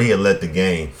his daughter. He had let the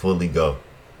game fully go.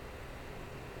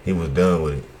 He was done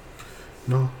with it.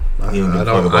 No, I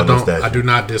do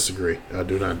not disagree.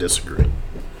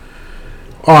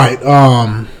 All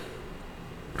right.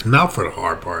 Now for the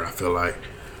hard part. I feel like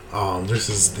this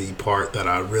is the part that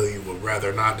I really would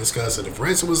rather not discuss. And if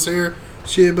Ransom was here,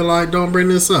 she'd be like, "Don't bring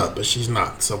this up," but she's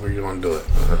not, so we're gonna do it.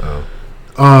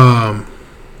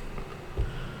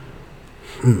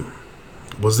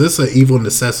 Was this an evil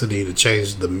necessity to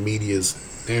change the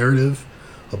media's narrative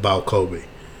about Kobe?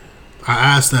 I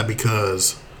asked that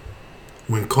because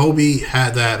when Kobe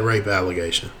had that rape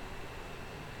allegation,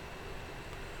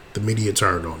 the media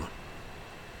turned on him.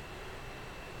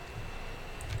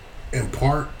 In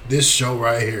part, this show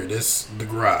right here, The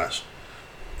Garage,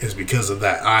 is because of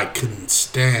that. I couldn't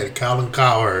stand Colin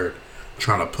Cowherd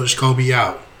trying to push Kobe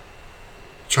out,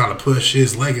 trying to push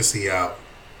his legacy out,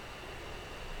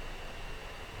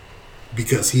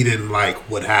 because he didn't like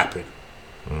what happened.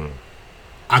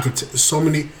 I could so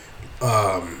many.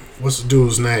 What's the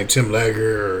dude's name? Tim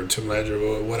Ledger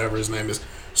or whatever his name is.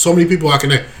 So many people I can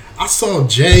name. I saw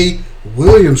Jay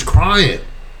Williams crying.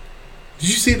 Did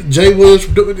you see Jay Williams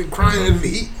crying? And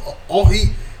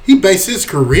he based his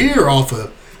career off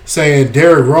of saying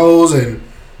Derrick Rose and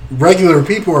regular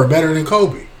people are better than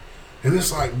Kobe. And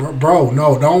it's like, bro,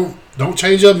 no, don't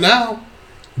change up now.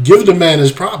 Give the man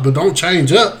his prop, but don't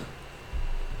change up.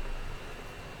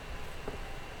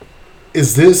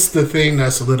 Is this the thing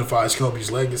that solidifies Kobe's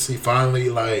legacy finally?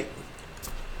 Like,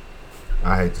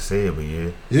 I hate to say it, but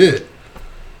yeah.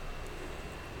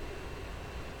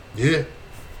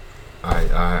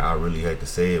 I really hate to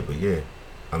say it, but yeah.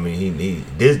 I mean,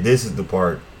 this is the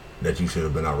part that you should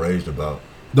have been outraged about.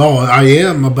 No, I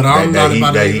am, but I'm not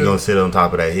about that. He gonna sit on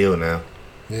top of that hill now.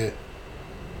 Yeah.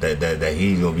 That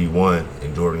he's gonna be 1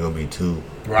 and Jordan gonna be 2.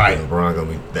 Right. And LeBron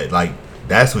gonna be that. Like,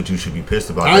 that's what you should be pissed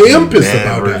about. I am pissed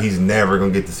about that. He's never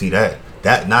gonna get to see that.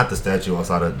 That not the statue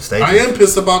outside of the stadium. I am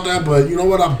pissed about that, but you know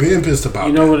what? I've been pissed about.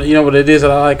 You know what it is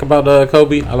that I like about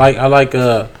Kobe. I like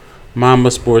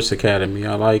Mamba Sports Academy.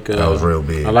 I like that was real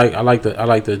big. I like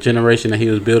the generation that he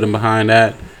was building behind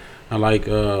that. I like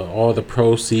all the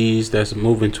proceeds that's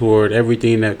moving toward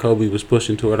everything that Kobe was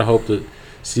pushing toward. I hope to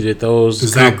see that those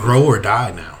does that grow or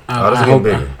die now?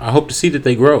 I hope to see that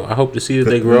they grow. I hope to see that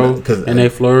they grow and they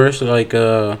flourish like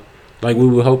we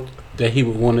would hope that he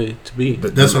would want it to be.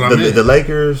 That's what I mean. The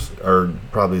Lakers are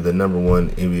probably the number one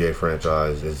NBA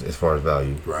franchise as far as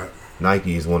value. Right.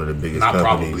 Nike is one of the biggest Not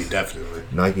companies. probably, definitely.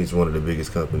 Nike is one of the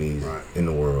biggest companies in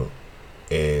the world.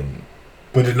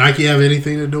 But did Nike have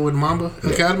anything to do with Mamba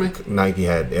Academy? Nike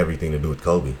had everything to do with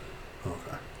Kobe.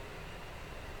 Okay.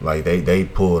 Like they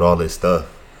pulled all this stuff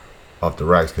off the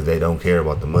racks because they don't care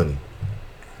about the money.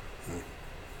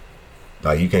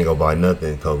 Like you can't go buy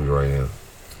nothing Kobe right now.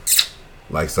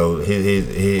 Like so his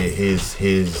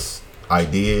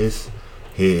ideas,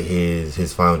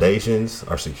 his foundations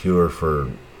are secure for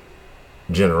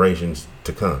generations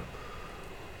to come.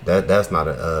 That's not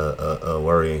a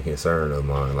worry and concern of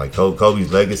mine. Like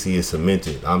Kobe's legacy is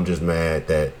cemented. I'm just mad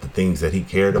that the things that he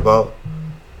cared about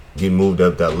get moved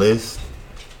up that list.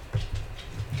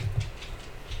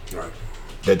 Right.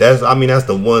 That's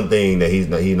the one thing that he's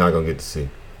not gonna get to see.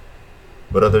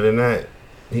 But other than that,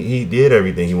 he did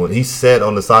everything he wanted. He sat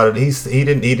on the side of he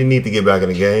didn't need to get back in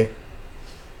the game.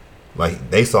 Like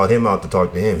they sought him out to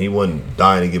talk to him. He wasn't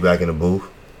dying to get back in the booth.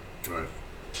 Right.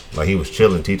 Like he was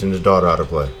chilling, teaching his daughter how to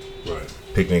play. Right.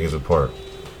 Pick niggas apart.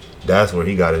 That's where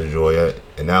he got his joy at,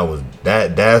 and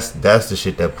that's the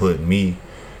shit that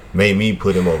made me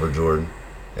put him over Jordan.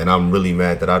 And I'm really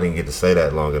mad that I didn't get to say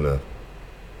that long enough.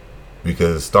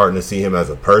 Because starting to see him as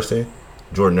a person,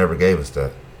 Jordan never gave us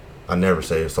that. I never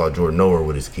saw Jordan nowhere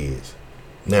with his kids.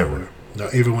 Never. No,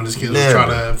 even when his kids was trying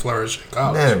to flourish in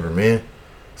college. Never, man.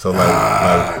 So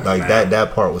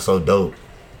that part was so dope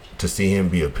to see him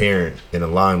be a parent in the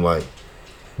limelight,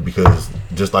 because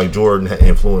just like Jordan had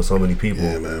influenced so many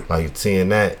people, like seeing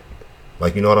that,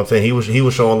 like you know what I'm saying, he was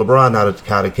showing LeBron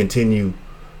how to continue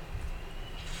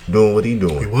doing what he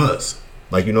doing. He was,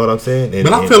 like, you know what I'm saying.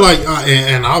 But I feel like,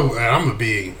 and I'm gonna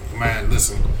be, man.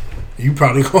 Listen, you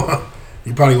probably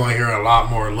gonna hear a lot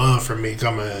more love from me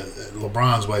coming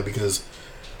LeBron's way, because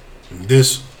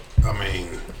this, I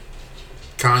mean,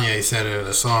 Kanye said it in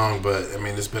a song, but I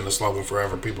mean, it's been a slogan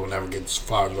forever. People never get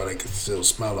flowers, but they can still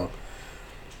smell them.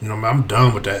 You know, man, I'm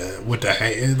done with that. With the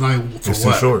hate, like for it's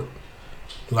what? too short.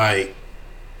 Like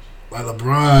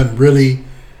LeBron really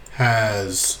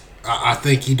has. I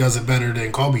think he does it better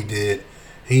than Kobe did.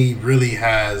 He really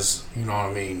has, you know what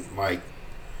I mean, like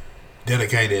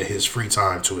dedicated his free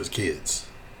time to his kids.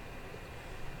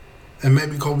 And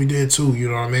maybe Kobe did too, you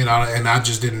know what I mean? I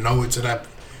just didn't know it to that.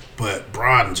 But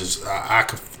Bron just, I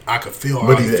could feel.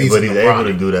 But he's able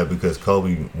to do that because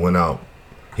Kobe went out.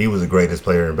 He was the greatest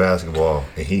player in basketball,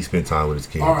 and he spent time with his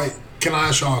kids. All right, can I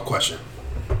ask y'all a question?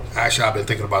 Actually, I've been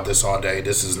thinking about this all day.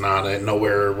 This is not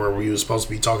nowhere where we were supposed to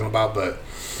be talking about, but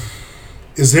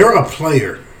is there a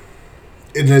player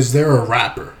and is there a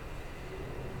rapper?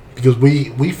 Because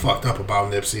we fucked up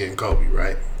about Nipsey and Kobe,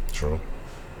 right? True.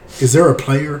 Is there a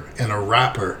player and a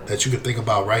rapper that you could think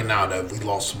about right now that if we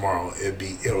lost tomorrow,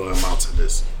 it'll amount to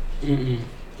this?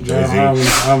 Jay-Z. I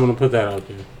don't want to put that out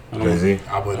there. Jay-Z.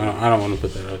 I don't want to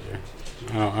put that out there.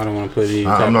 I don't want to put it.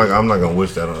 I'm not gonna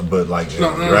wish that on, but like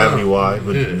gravity wise,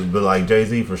 but like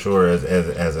Jay-Z for sure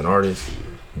as an artist,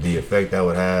 the effect that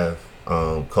would have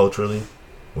culturally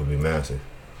would be massive.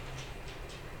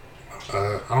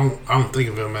 I don't think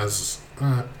of him as.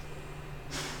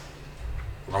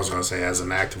 I was gonna say as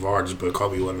an active artist, but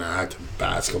Kobe wasn't an active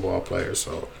basketball player.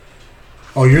 So,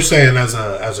 you're saying as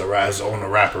on the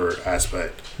rapper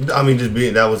aspect? I mean,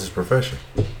 that was his profession.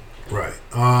 Right.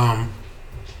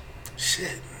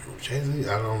 Shit, Jay-Z.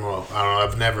 I don't know.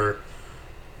 I've never.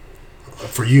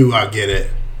 For you, I get it.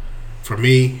 For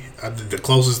me, the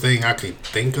closest thing I could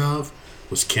think of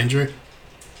was Kendrick.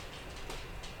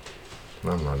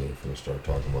 I'm not even gonna start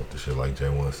talking about the shit like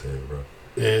J1 said, bro.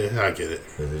 Yeah, I get it.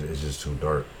 It's just too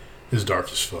dark. It's dark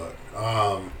as fuck.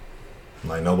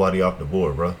 Like nobody off the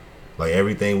board, bro. Like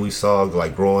everything we saw,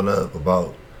 like growing up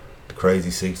about the crazy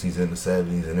 '60s and the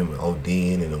 '70s, and them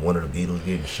ODing, and then one of the Beatles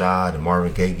getting shot, and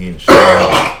Marvin Gaye getting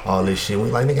shot, all this shit.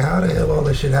 We like, nigga, how the hell all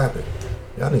this shit happened?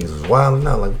 Y'all niggas was wilding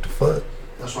out. Like, what the fuck?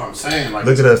 That's what I'm saying. Like,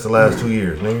 look at us the last 2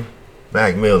 years, nigga.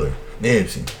 Mac Miller,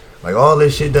 Nipsey, like all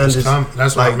this shit done.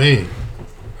 That's what I mean.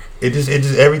 It just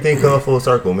everything comes full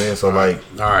circle, man. So like,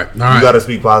 all right, you got to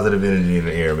speak positive energy in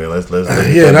the air, man. Let's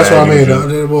yeah, that's what I mean.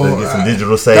 Let's get some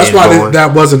digital sayings. That's why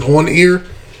that wasn't on ear.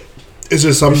 It's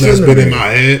just something that's been in my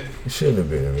head. It shouldn't have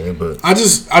been, man. But I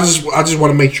just want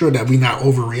to make sure that we not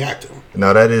overreacting.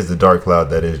 Now that is the dark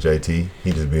cloud. That is JT.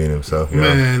 He just being himself.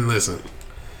 Man, listen,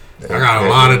 I got a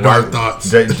lot of dark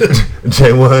thoughts.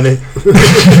 J100.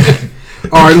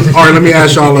 All right. Let me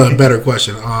ask y'all a better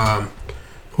question.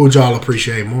 Who'd y'all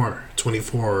appreciate more,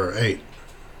 24 or 8?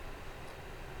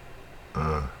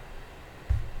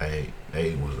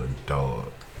 Eight was a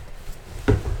dog.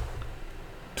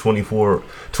 24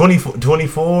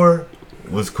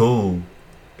 was cool.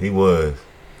 He was.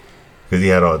 Because he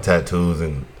had all the tattoos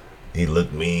and he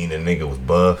looked mean and nigga was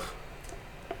buff.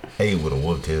 8 would have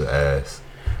whooped his ass.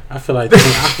 I feel like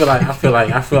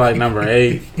number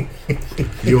 8.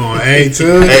 You on 8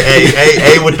 too?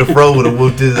 Hey, with the fro would have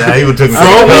whooped his ass. He would have took him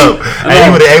up.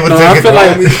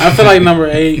 I feel like number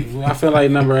 8. I feel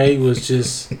like number 8 was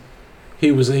just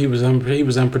he was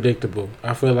unpredictable.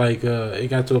 I feel like it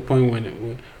got to a point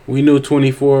when we knew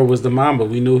 24 was the Mamba.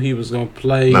 We knew he was gonna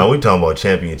play. No, we talking about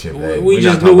championship. We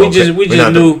just knew. We just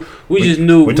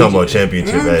knew. We talking about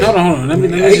championship. Hold on. Let me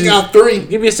got 3.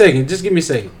 Give me a second. Just give me a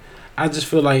second. I just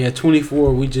feel like at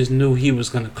 24, we just knew he was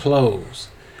going to close.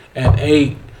 At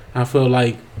 8, I feel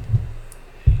like,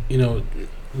 no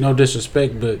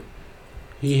disrespect, but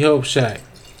he helped Shaq.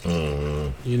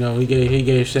 Mm-hmm. He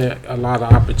gave Shaq a lot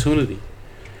of opportunity,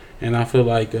 and I feel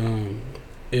like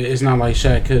it's not like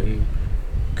Shaq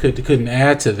couldn't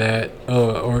add to that,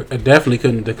 or definitely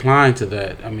couldn't decline to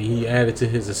that. I mean, he added to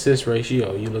his assist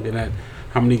ratio. You're looking at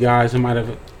how many guys who might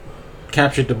have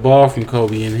captured the ball from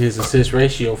Kobe and his assist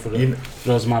ratio for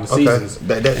those amount of seasons.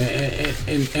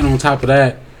 And on top of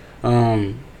that,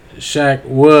 Shaq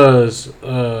was.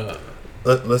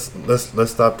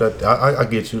 Let's stop that. I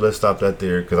get you. Let's stop that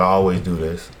there because I always do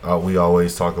this. We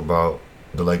always talk about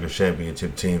the Lakers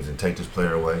championship teams and take this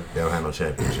player away. They don't have no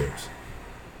championships.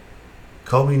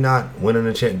 Kobe not winning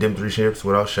them 3 championships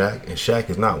without Shaq, and Shaq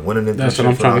is not winning them 3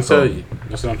 championships without Kobe.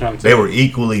 That's what I'm trying to tell you. They were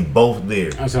equally both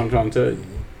there. That's what I'm trying to tell you.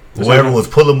 Whoever was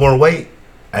pulling more weight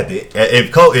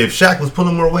if Shaq was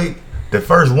pulling more weight, the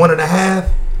first 1.5,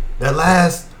 that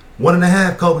last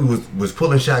 1.5, Kobe was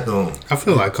pulling Shaq on. I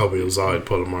feel like Kobe was always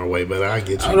pulling more weight, but I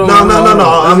get you. No.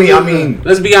 I mean,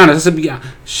 let's be honest.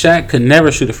 Shaq could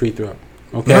never shoot a free throw.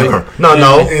 Okay. Never.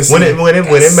 No. When it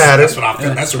mattered. That's what I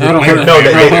feel. That's what because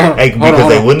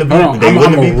they wouldn't have been.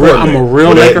 I'm a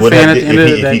real Laker fan at the end of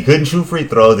the day. If he couldn't shoot free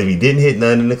throws, if he didn't hit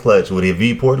none in the clutch, would he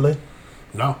beat Portland?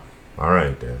 No. All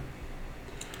right then.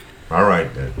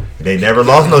 They never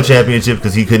lost no championship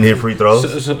because he couldn't hit free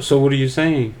throws. So what are you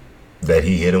saying? That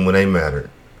he hit them when they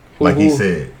mattered. Like he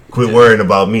said, quit worrying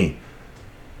about me.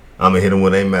 I'm going to hit them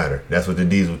when they matter. That's what the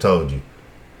Diesel told you.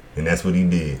 And that's what he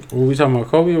did. Were we talking about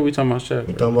Kobe or we talking about Shaq?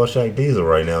 We talking about Shaq Diesel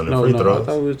right now in the free throws. I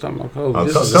thought we were talking about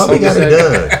Kobe. Kobe got it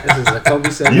done. This is a Kobe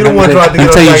segment. You the one tried to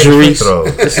get on Shaq's free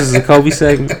throws. This is a Kobe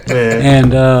segment.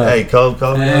 Man. And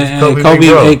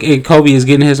Kobe is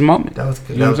getting his moment. That was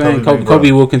good. You know what I'm saying?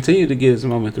 Kobe will continue to get his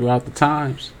moment throughout the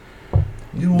times.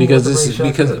 Because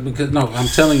I'm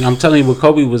telling you what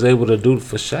Kobe was able to do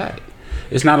for Shaq.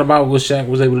 It's not about what Shaq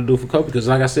was able to do for Kobe because,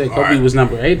 like I said, Kobe was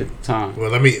number 8 at the time.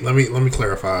 Well, let me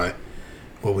clarify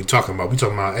what we talking about. We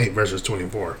talking about 8 versus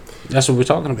 24. That's what we're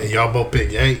talking about. And y'all both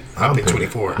picked 8. I picked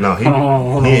 24. No, he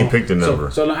ain't picked the number.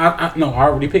 I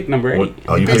already picked number 8. You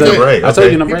picked number 8. I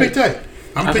told you number 8. You picked 8.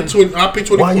 I picked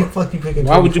 24. Why you picking 24?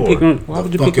 Why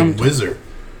would you pick fucking wizard?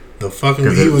 The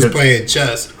fucking he was playing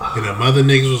chess and the mother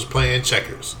niggas was playing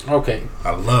checkers. Okay, I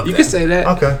love that. You can say that.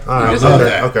 Okay, all right. I love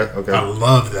that. Okay. I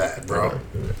love that, bro.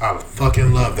 I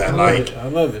fucking love that. I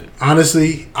love it.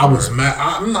 Honestly, I was mad.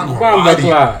 I'm not gonna lie to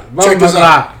you.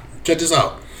 Check this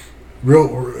out.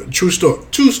 Real true story.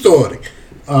 True story.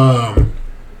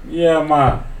 Yeah,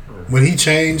 man. When he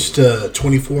changed to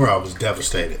 24, I was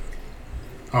devastated.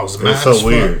 I was mad. It was so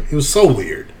weird. It was so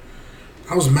weird.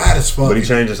 I was mad as fuck. But he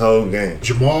changed his whole game.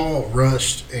 Jamal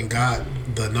rushed and got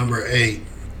the number 8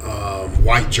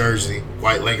 white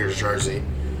Lakers jersey.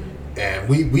 And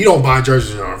we don't buy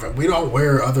jerseys on our back. We don't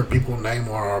wear other people's name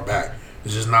on our back.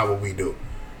 It's just not what we do.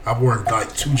 I've worn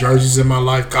like 2 jerseys in my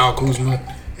life, Kyle Kuzma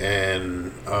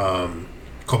and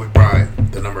Kobe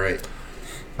Bryant, the number 8.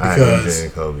 I had MJ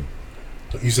and Kobe.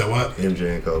 You said what?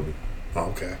 MJ and Kobe. Oh,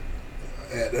 okay.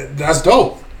 That's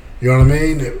dope. You know what I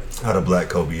mean? I had a black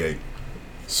Kobe 8.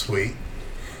 Sweet.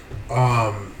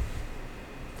 To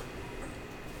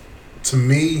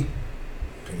me,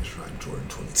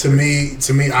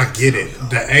 I get it.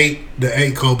 The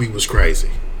 8 Kobe was crazy.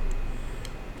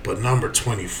 But number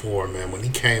 24, man, when he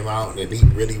came out and he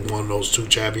really won those 2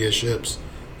 championships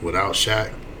without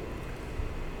Shaq,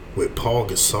 with Paul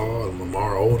Gasol and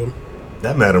Lamar Odom,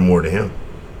 that mattered more to him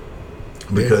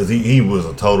because he was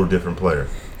a total different player.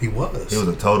 He was. He was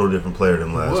a total different player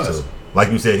than last 2. Like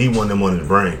you said, he won them on his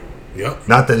brain. Yep.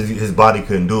 Not that his body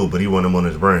couldn't do it, but he won them on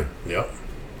his brain. Yep.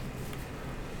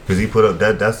 Because he put up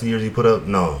that's the years he put up.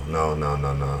 No. No,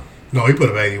 he put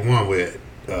up 81 with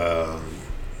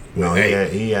No,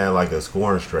 with he had like a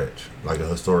scoring stretch, like a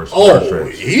historic scoring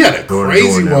stretch. He had a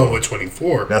crazy one with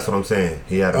 24. That's what I'm saying.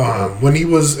 He had when he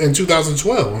was in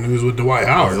 2012, when he was with Dwight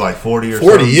Howard. He was like 40 or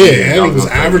 40, something. yeah, and he was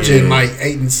averaging like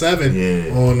 8 and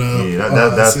 7 on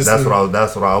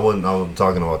that's what I wasn't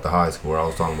talking about the high score. I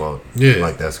was talking about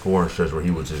like that scoring stretch where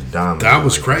he was just dominant. That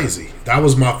was crazy. That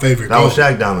was my favorite. That was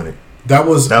Shaq dominant. That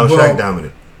was Shaq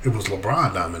dominant. It was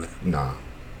LeBron dominant. Nah.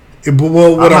 I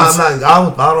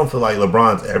don't feel like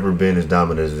LeBron's ever been as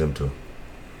dominant as them two.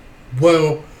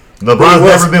 Well, LeBron's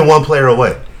never been one player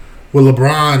away. Well,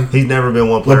 LeBron, he's never been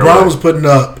one player away. LeBron was putting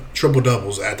up triple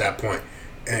doubles at that point,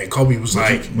 and Kobe was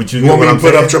like, "But you want me to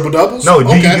put up triple doubles?" No,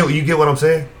 you get what I'm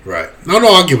saying? Right? No,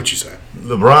 I get what you're saying.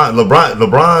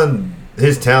 LeBron,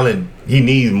 his talent, he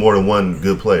needs more than one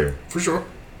good player for sure.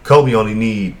 Kobe only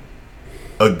need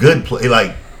a good player,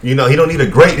 like he don't need a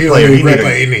great player. He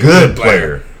need a good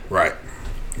player. Right.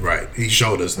 He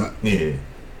showed us that. Yeah.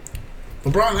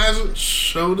 LeBron hasn't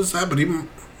showed us that, but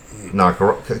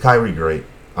Kyrie great.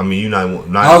 I mean,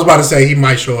 not. I was about to say he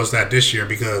might show us that this year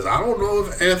because I don't know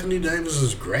if Anthony Davis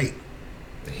is great.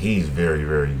 He's very,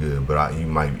 very good, but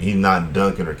he's not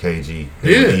Duncan or KG.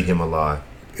 They would eat him alive.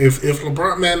 If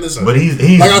LeBron, man, listen. But he's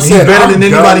like I said, better than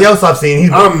anybody else I've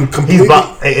seen. AD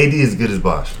is as good as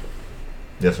Bosh.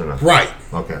 Yes or no? Right.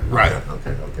 Okay. Right.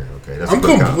 Okay. That's I'm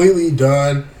completely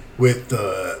done with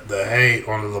the hate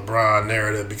on the LeBron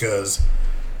narrative because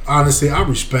honestly, I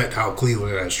respect how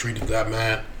Cleveland has treated that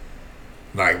man.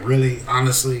 Like really,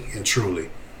 honestly, and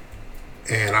truly.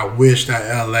 And I wish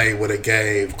that LA would have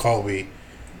gave Kobe.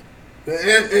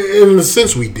 In the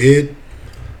sense we did.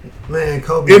 Man,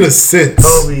 Kobe. In a sense,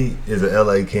 Kobe is an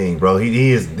LA king, bro.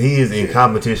 He is in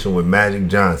competition with Magic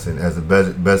Johnson as the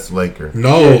best Laker.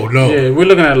 No. Yeah, we're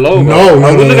looking at logos. No,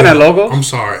 we're looking at logos. I'm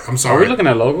sorry. Are we looking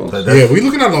at logos? Yeah, we're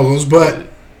looking at logos, but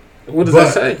what does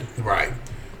that say? Right.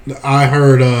 I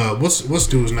heard what's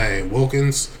dude's name?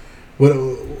 Wilkins. What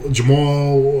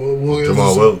Jamal Wilkins?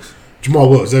 Jamal Wilkes. Jamal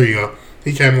Wilkes. There you go.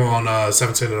 He came on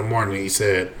 7:10 in the morning. And he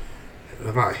said,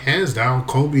 "About hands down,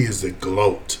 Kobe is the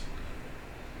GOAT.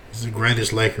 He's the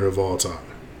greatest Laker of all time.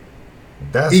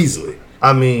 Easily.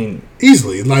 I mean,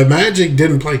 easily. Like Magic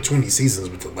didn't play 20 seasons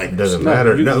with the Lakers. Doesn't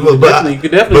matter. You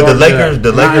could definitely. But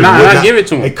the Lakers. I give it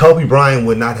to him. Kobe Bryant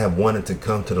would not have wanted to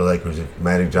come to the Lakers if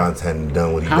Magic Johnson hadn't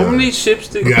done what he did. How many ships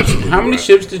did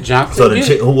Johnson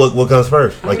get? What comes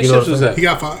first? How many ships was that? He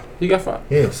got 5.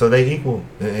 Yeah, so they equal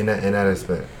in that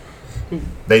aspect.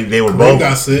 They were Kareem both.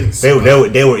 Got 6.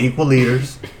 They were equal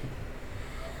leaders.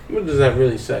 What does that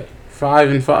really say? 5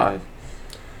 and 5.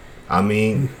 I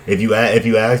mean, if you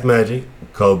ask Magic,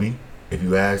 Kobe. If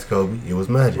you ask Kobe, it was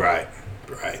Magic. Right.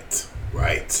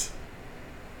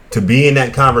 To be in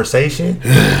that conversation.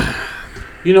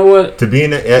 You know what? To be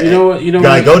in that. You know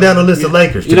what? Go down the list of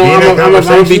Lakers. I'm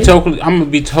gonna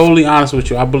be totally honest with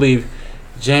you. I believe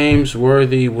James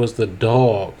Worthy was the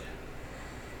dog.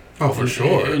 Oh, for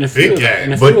sure. In the big field,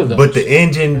 game. But the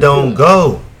engine don't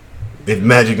go if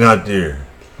Magic not there.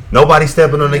 Nobody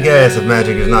stepping on the gas if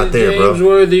Magic is not there, bro. James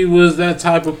Worthy was that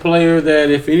type of player that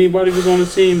if anybody was on the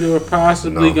team, they were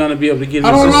possibly going to be able to get.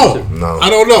 I don't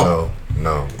know.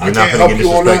 No. You're not going to get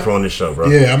disrespectful on this show, bro.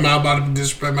 Yeah, I'm not about to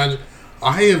disrespect Magic.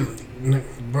 I am,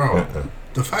 bro.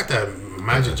 The fact that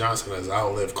Magic Johnson has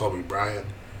outlived Kobe Bryant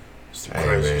is the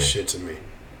craziest shit to me.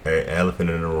 Hey, elephant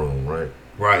in the room, right?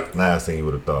 Right. Last thing you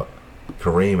would have thought.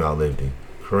 Kareem outlived him.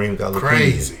 Kareem got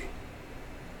crazy.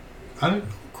 I didn't.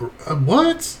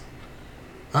 What?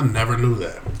 I never knew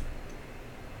that.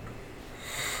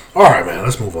 All right, man.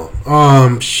 Let's move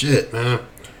on. Shit, man.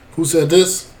 Who said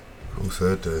this?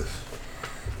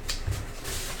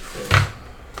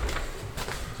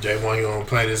 J1, you gonna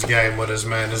play this game with us,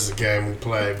 man? This is a game we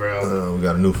play, bro. We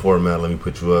got a new format. Let me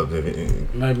put you up.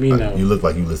 Let me know. You look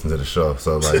like you listen to the show,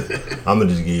 so like I'm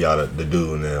gonna just give y'all the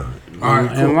dude now. All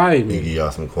right, cool. And give y'all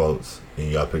some quotes,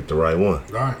 and y'all pick the right one.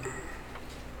 All right.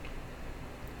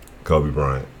 Kobe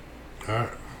Bryant. All right.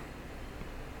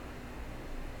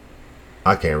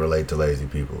 I can't relate to lazy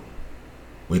people.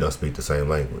 We don't speak the same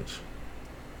language.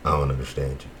 I don't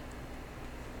understand you.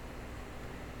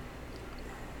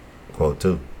 Quote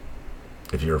 2.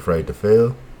 If you're afraid to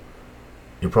fail,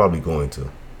 you're probably going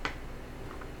to.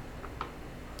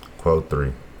 Quote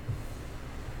 3.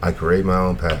 I create my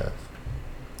own path.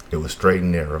 It was straight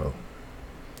and narrow.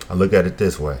 I look at it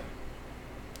this way.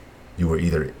 You were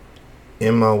either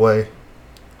in my way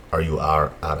or you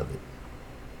are out of it.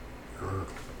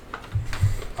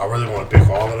 I really want to pick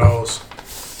all of those,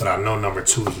 but I know number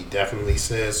 2 he definitely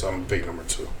says, so I'm going to pick number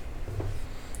 2.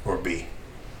 Or B.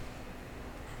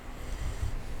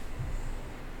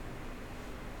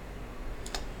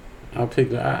 I'll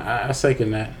pick that. I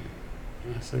second that.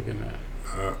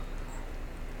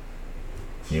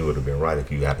 You would have been right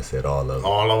if you had to said all of them.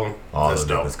 All of them. All of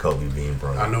them is Kobe Bean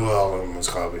Bryant. I knew all of them was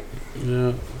Kobe.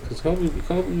 Yeah, because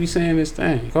Kobe be saying this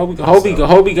thing. Kobe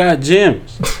got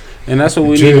gems, and that's what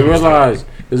we need to realize.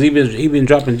 Because he been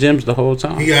dropping gems the whole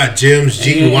time. He got gems.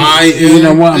 GY. You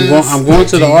know what? I'm going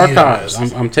to the archives.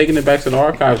 I'm taking it back to the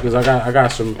archives because I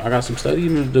got some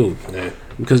studying to do. Yeah.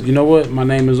 Because you know what? My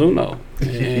name is Uno,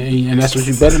 and that's what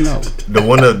you better know.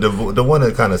 The one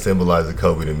that kind of symbolizes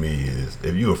Kobe to me is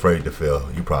if you're afraid to fail,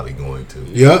 you're probably going to.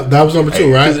 Yeah, that was number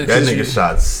 2, right? That nigga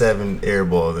shot 7 air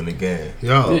balls in the game.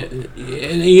 Yo,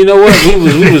 and you know what?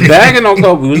 We was bagging on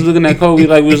Kobe. We was looking at Kobe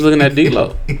like we was looking at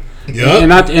D-Lo. Yeah, and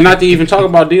not to even talk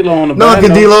about D-Lo on the no,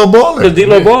 because D-Lo balling. Because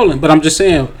D-Lo balling. But I'm just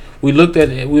saying we looked at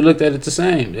it the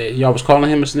same. Y'all was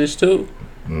calling him a snitch too.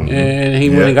 Mm-hmm. And he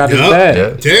went and got his bag.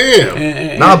 Yeah.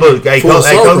 Damn. Nah, but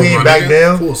Kobe ain't back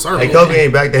down. Kobe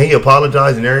ain't back down. He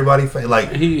apologized and everybody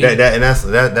like that. And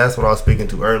that's what I was speaking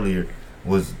to earlier.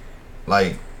 Was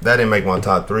like that didn't make my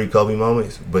top 3 Kobe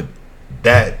moments, but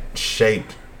that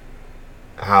shaped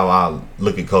how I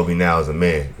look at Kobe now as a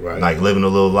man. Right. Like living a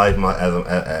little life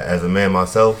as a man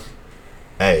myself.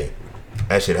 Hey,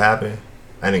 that shit happened.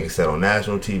 That nigga sat on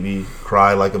national TV,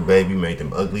 cried like a baby, made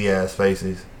them ugly ass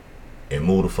faces. And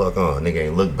move the fuck on. Nigga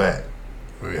ain't look back.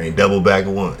 Right. Ain't double back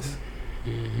at once.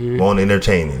 Mm-hmm. Won't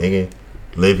entertain it. Nigga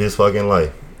live his fucking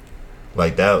life.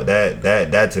 Like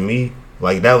that to me,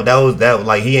 like that was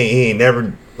like he ain't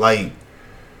never like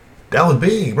that was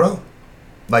big, bro.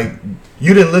 Like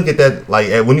you didn't look at that like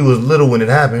when you was little when it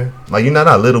happened. Like you're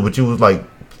not little, but you was like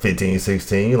 15,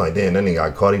 16. You're like, damn, that nigga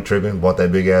got caught, he tripping, bought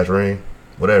that big ass ring,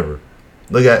 whatever.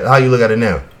 Look at how you look at it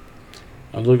now.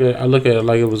 I look at it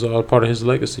like it was all part of his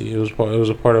legacy. It was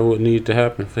a part of what needed to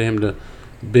happen for him to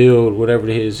build whatever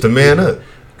it is. To man up.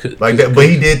 Like that, but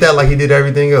he did that like he did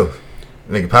everything else.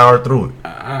 Nigga powered through it.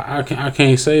 I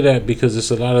can't say that because it's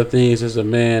a lot of things as a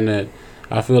man that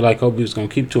I feel like Kobe was gonna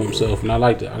keep to himself, and I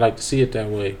like to see it that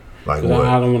way. Like what?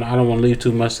 I don't want to leave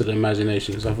too much to the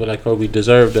imagination because I feel like Kobe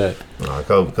deserved that. Nah,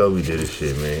 Kobe did his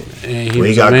shit, man. And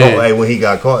when he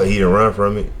got caught, he didn't run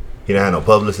from it. He didn't have no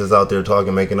publicists out there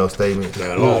talking, making no statements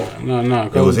at all. No.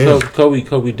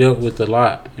 Kobe dealt with a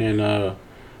lot, and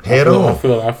head on.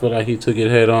 I feel like he took it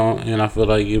head on, and I feel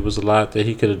like it was a lot that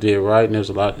he could have did right, and there was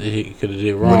a lot that he could have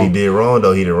did wrong. When he did wrong,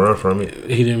 though, he didn't run from it.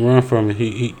 He didn't run from it.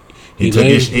 He ate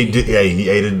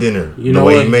a dinner. You know the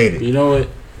way what? He made it. You know what?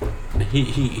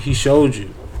 He showed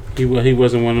you. He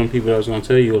wasn't one of them people that was gonna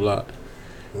tell you a lot,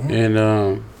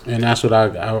 and that's what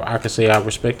I could say I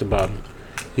respect about him.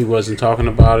 He wasn't talking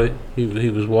about it. He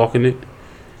was walking it,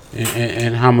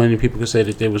 and how many people could say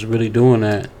that they was really doing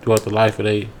that throughout the life of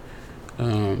their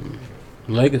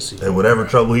legacy. And whatever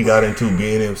trouble he got into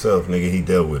being himself, nigga, he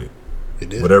dealt with it. He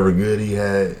did. Whatever good he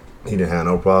had, he didn't have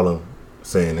no problem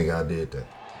saying, nigga, I did that.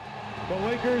 The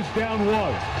Lakers down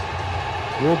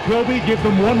 1. Will Kobe give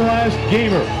them one last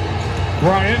gamer?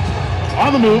 Bryant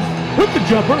on the move with the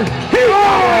jumper.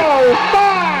 My!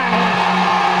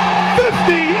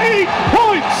 58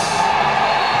 points!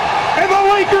 And the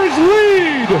Lakers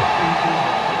lead!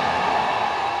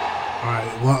 All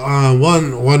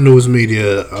right, one news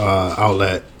media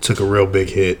outlet took a real big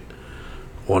hit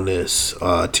on this.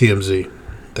 TMZ.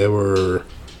 They were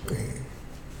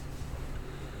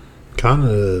kind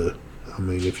of. I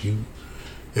mean, if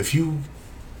you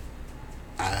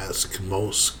ask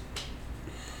most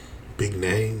big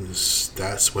names,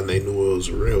 that's when they knew it was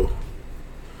real.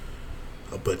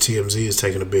 But TMZ is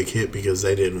taking a big hit because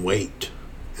they didn't wait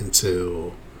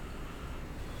until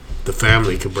the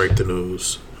family could break the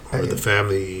news, or the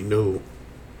family knew.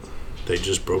 They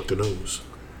just broke the news.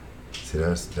 See,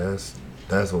 that's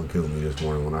what killed me this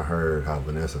morning when I heard how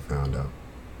Vanessa found out.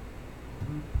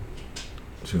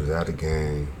 She was at the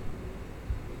game.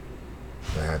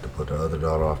 They had to put the other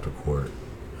daughter off the court.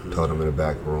 Told them in the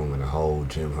back room, and the whole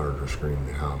gym heard her screaming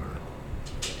and hollering.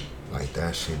 Like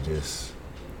that shit just.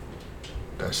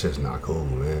 That shit's not cool,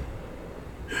 man.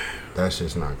 That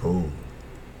shit's not cool.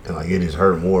 And like it just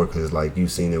hurt more because like you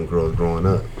seen them girls growing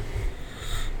up.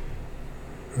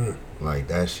 Like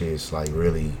that shit's like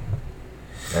really.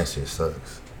 That shit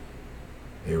sucks.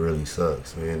 It really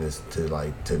sucks, man. It's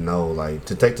to know like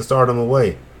to take the stardom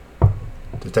away.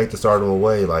 To take the stardom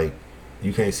away, like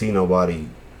you can't see nobody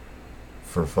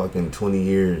for fucking 20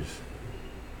 years.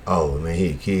 Oh man,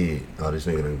 he a kid. Oh, this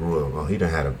nigga done grew up. Oh, he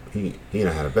done had a baby.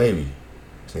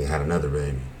 This nigga had another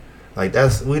baby. Like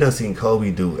we done seen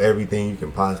Kobe do everything you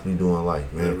can possibly do in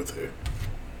life, man. Everything.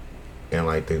 And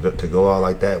like to go out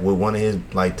like that with one of his,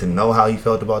 like to know how he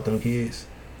felt about them kids,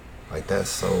 like that's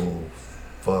so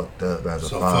fucked up as a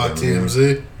So father. fuck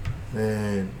TMZ.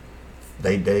 Man,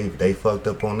 they fucked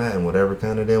up on that, and whatever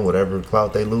kind of them, whatever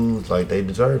clout they lose, like they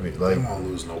deserve it. Like They won't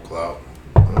lose no clout.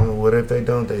 what if they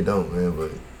don't? They don't, man.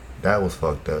 But that was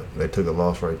fucked up. They took a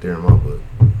loss right there in my book.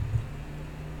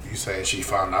 You saying she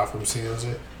found out from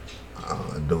TMZ?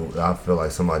 I feel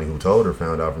like somebody who told her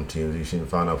found out from TMZ. She didn't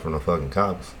find out from the fucking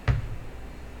cops.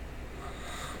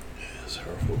 It's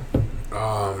hurtful.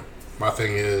 My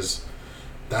thing is,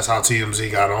 that's how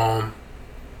TMZ got on.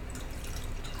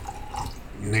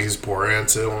 Niggas pour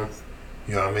into them.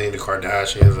 You know what I mean? The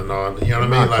Kardashians and all. You know what I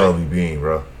mean? Not Like Kobe Bean,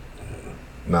 bro.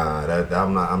 Nah,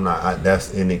 I'm not.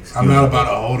 That's inexcusable. I'm not about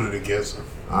to hold it against him.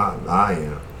 I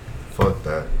am. Fuck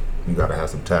that. You gotta have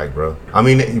some tact, bro. I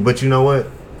mean, but you know what?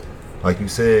 Like you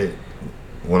said,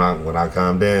 when I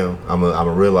calm down,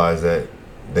 I'ma realize that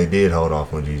they did hold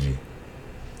off on Gigi.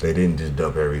 They didn't just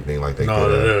dump everything like they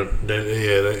could have.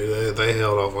 They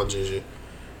held off on Gigi.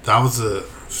 That was a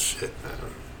shit, man.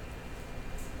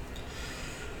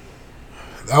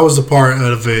 That was the part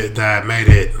of it that made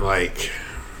it like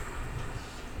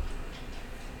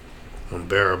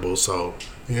unbearable. So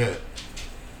yeah,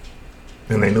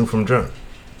 And they knew from jump.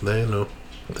 they knew.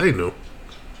 They knew.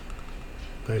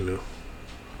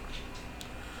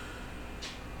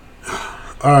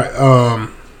 All right,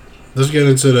 let's get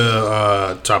into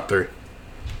the top three.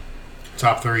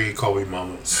 Top three Kobe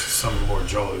moments. Some more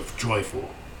joyful.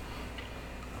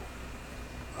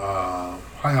 How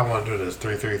y'all want to do this?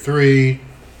 3-3-3.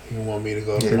 You want me to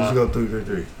go? Yeah, let's go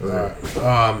 3-3-3. All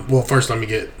right. Well, first let me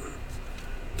get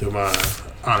through my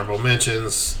honorable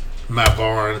mentions. Matt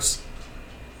Barnes,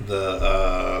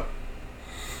 the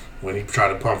when he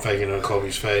tried to pump fake into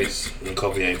Kobe's face and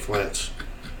Kobe ain't flinch.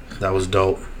 That was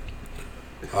dope.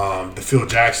 The Phil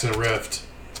Jackson rift.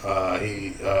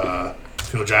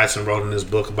 Phil Jackson wrote in his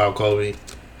book about Kobe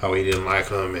how he didn't like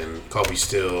him, and Kobe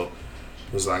still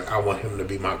was like, I want him to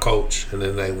be my coach. And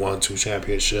then they won 2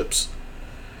 championships.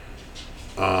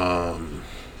 And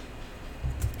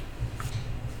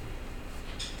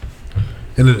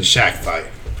then the Shaq fight.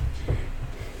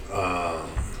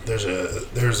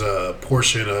 There's a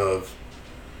portion of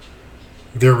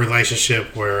their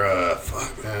relationship where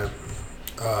him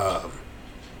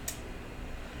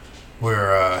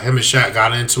and Shaq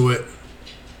got into it,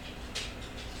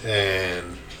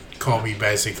 and Kobe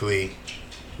basically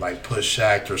like pushed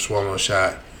Shaq or swung on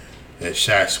Shaq, and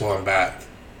Shaq swung back,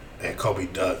 and Kobe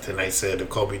ducked, and they said if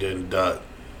Kobe didn't duck,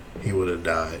 he would have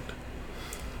died.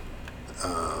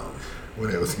 When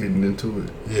they was getting into it.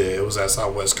 Yeah, it was at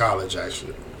Southwest College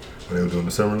actually. When they were doing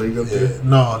the summer league up Yeah, there.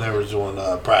 no, they were doing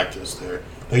practice there.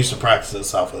 They used to practice at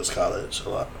Southwest College a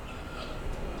lot.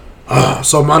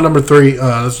 So my number 3,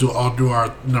 let's do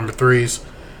our number 3s.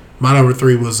 My number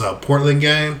 3 was a Portland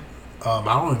game. I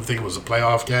don't even think it was a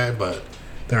playoff game, but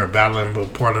they were battling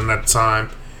with Portland at the time.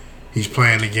 He's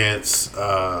playing against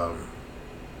the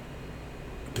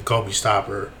Kobe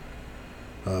stopper,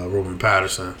 Ruben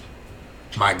Patterson.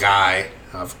 My guy.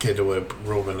 I've kidded with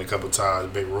Ruben a couple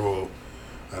times, Big Rule.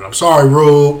 And I'm sorry,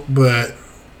 Rule, but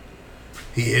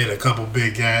he hit a couple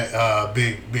big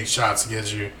shots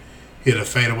against you. Hit a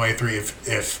fadeaway 3.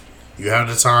 If you have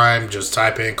the time, just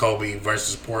type in Kobe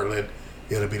versus Portland.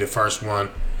 It'll be the first one.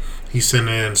 He sent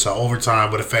it into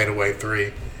overtime with a fadeaway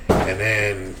 3, and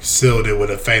then sealed it with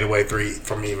a fadeaway 3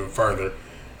 from even further.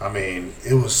 I mean,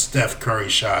 it was Steph Curry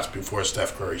shots before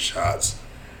Steph Curry shots.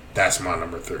 That's my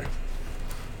number 3.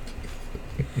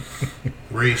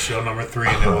 Reese, your number 3,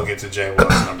 and then we'll get to Jay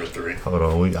Watt's number 3. Hold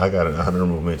on, I got an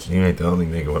honorable mention. You ain't the only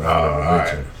nigga with an honorable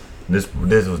mention. Right.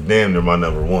 This was damn near my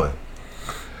number 1.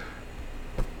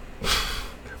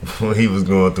 When he was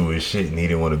going through his shit and he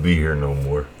didn't want to be here no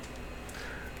more.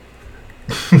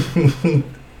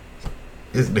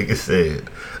 This nigga said,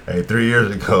 hey, 3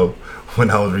 years ago, when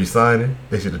I was resigning,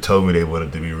 they should have told me they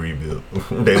wanted to be rebuilt.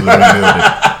 They was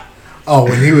rebuilding. Oh,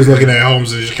 when he was looking at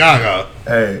homes in Chicago.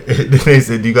 Hey, they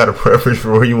said, you got a preference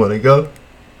for where you want to go?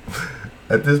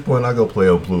 At this point, I go play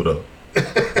on Pluto. Hey,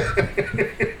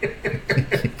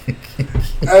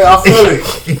 I feel it.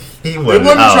 He They wasn't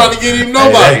trying to get him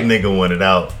nobody. Hey, that nigga wanted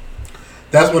out.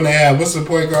 That's when they had, what's the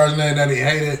point guard's name that he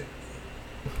hated?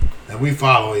 And we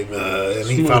follow him, and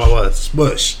he follow us.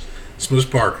 Smush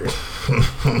Parker.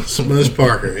 Smush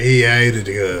Parker. He hated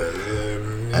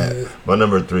it. My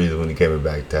number 3 is when he came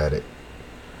back tatted.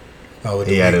 Oh,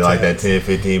 he had it like that 10,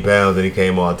 15 pounds, and he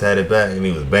came all tatted back, and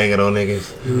he was banging on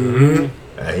niggas. Mm-hmm.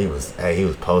 He was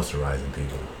posterizing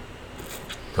people.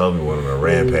 Kobe went on a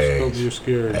rampage. Kobe was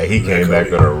scary. Hey, he came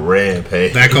back on a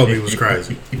rampage. That Kobe was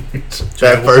crazy.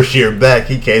 That first year back,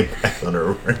 he came back on a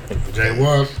rampage. Jay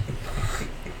was.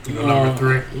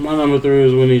 Number 3. My number 3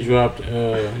 is when he dropped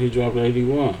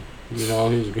 81. You know,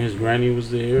 his granny was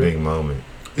there. Big moment.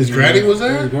 His granny was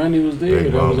there? His granny was there.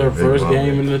 Big that was moment, our big first moment.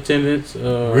 game in attendance.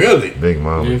 Really? Big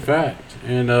moment. In fact.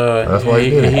 And That's why he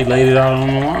did it. he laid it out on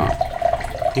the line.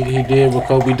 He did what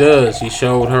Kobe does. He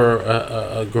showed her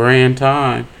a grand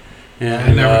time. And,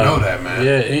 I never know that, man.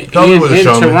 Yeah, Kobe was a in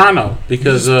showman. Toronto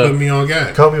because You just put me on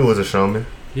game. Kobe was a showman.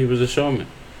 he was a showman,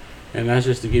 and that's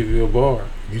just to give you a bar.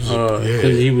 You just,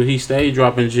 Because he stayed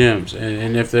dropping gems,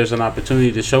 and if there's an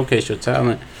opportunity to showcase your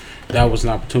talent, that was an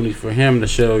opportunity for him to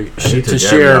show He took to every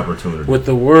share opportunity. with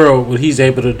the world what he's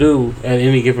able to do at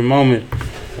any given moment.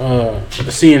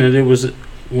 Seeing that it was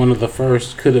one of the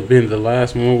first, could have been the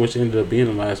last one, which ended up being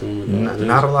the last one.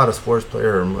 Not a lot of sports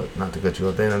players, not to cut you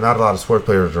off there, not a lot of sports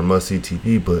players are must see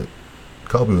TV, but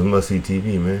Kobe was must see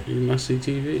TV, man. You must see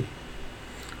TV.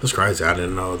 That's crazy. I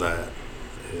didn't know that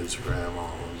his grandma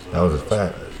was. That was a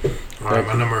fact. All right,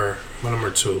 my number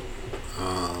 2.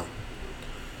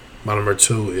 My number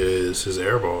 2 is his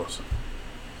air balls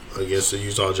against the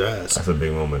Utah Jazz. That's a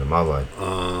big moment in my life.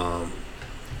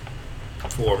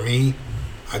 For me,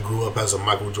 I grew up as a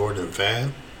Michael Jordan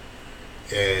fan,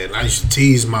 and I used to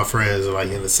tease my friends like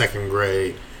in the 2nd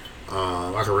grade.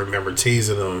 I can remember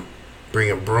teasing them,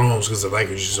 bringing brooms because the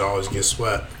Lakers used to always get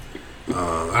swept. And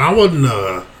I wasn't.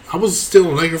 I was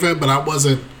still a Laker fan, but I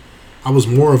wasn't. I was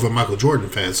more of a Michael Jordan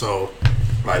fan. So,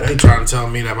 like they trying to tell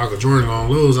me that Michael Jordan gonna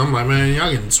lose. I'm like, man,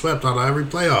 y'all getting swept out of every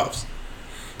playoffs.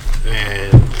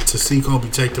 And to see Kobe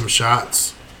take them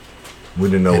shots. We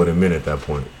didn't know what it meant at that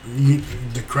point.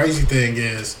 The crazy thing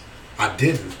is, I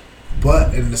didn't.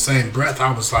 But in the same breath,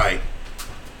 I was like,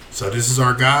 so this is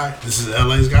our guy? This is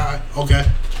LA's guy? Okay.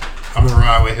 I'm going to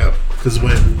ride with him. Because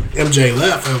when MJ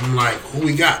left, I'm like, who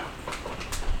we got?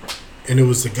 And it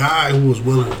was the guy who was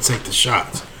willing to take the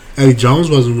shots. Eddie Jones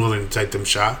wasn't willing to take them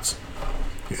shots.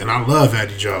 And I love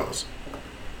Eddie Jones.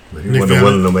 But he wasn't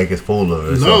willing to make his fool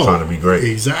of it. So trying to be great.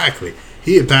 Exactly.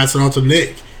 He'd pass it on to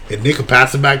Nick. And Nick would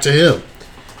pass it back to him.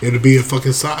 It would be a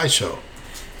fucking sideshow.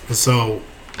 And so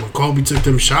when Kobe took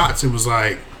them shots, it was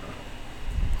like,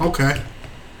 okay,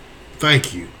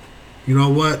 thank you. You know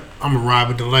what? I'm gonna ride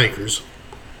with the Lakers.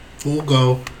 Full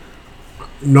go.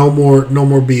 No more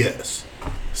BS.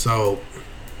 So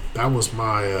that was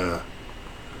my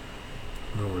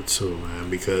number 2, man,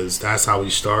 because that's how he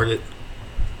started.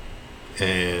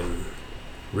 And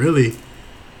really,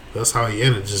 that's how he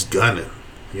ended, just gunning.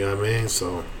 You know what I mean?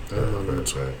 So that's my number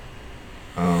 2.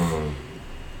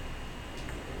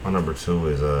 My number 2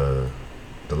 is the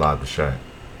lob to Shaq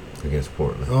against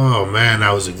Portland. Oh man,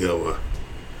 that was a good one.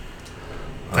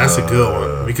 That's a good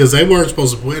one because they weren't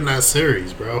supposed to win that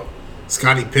series, bro.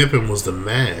 Scottie Pippen was the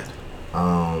man.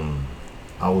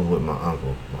 I was with my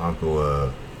uncle. My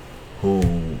uncle,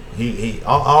 who he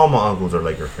all my uncles are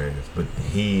Laker fans, but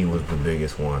he was the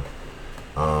biggest one.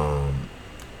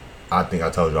 I think I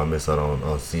told you I missed out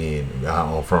on seeing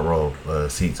on front row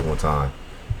seats one time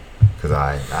because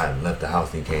I left the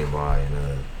house and he came by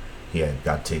and he had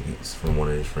got tickets from one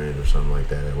of his friends or something like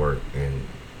that at work and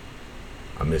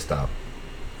I missed out.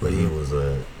 But he was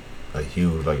a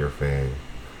huge Laker fan.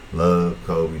 Loved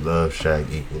Kobe, loved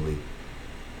Shaq equally.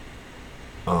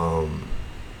 And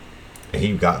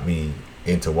he got me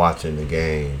into watching the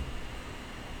game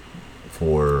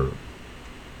for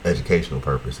educational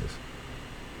purposes.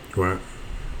 Right.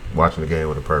 Watching the game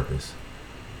with a purpose.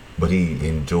 But he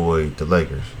enjoyed the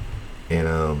Lakers. And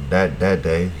that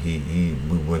day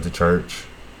we went to church,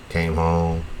 came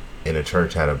home, and the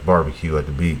church had a barbecue at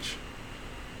the beach.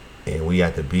 And we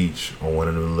at the beach on one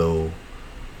of the little,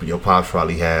 your pops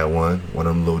probably had one of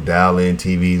them little dial-in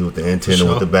TVs with the antenna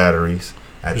with the batteries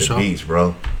at the beach,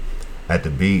 bro. At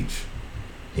the beach.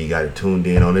 He got it tuned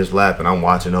in on his lap, and I'm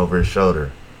watching over his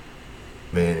shoulder.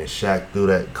 Man, and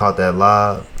Shaq caught that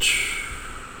lob.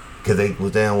 Because they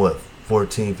was down,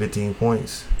 14, 15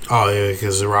 points? Oh, yeah,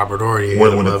 because Robert Horry.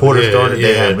 When the quarter started,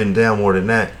 they had been down more than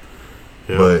that.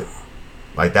 Yeah.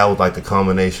 But, that was the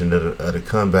culmination of the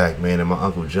comeback, man. And my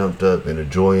uncle jumped up and the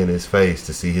joy in his face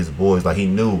to see his boys. He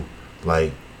knew,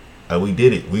 we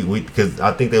did it. Because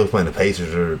I think they was playing the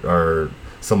Pacers or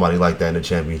somebody like that in the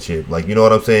championship. You know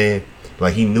what I'm saying?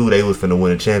 He knew they was finna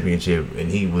win a championship, and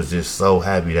he was just so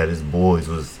happy that his boys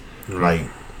was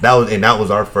that was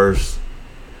our first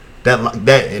that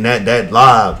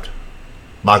lobbed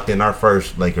locked in our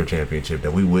first Laker championship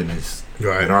that we witnessed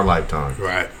in our lifetime.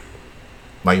 Right.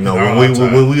 When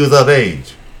we was of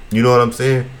age, you know what I'm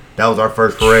saying? That was our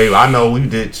first parade. I know we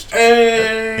ditched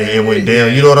and went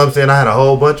down. You know what I'm saying? I had a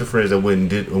whole bunch of friends that went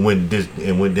down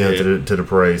to the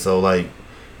parade. So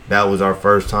that was our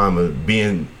first time of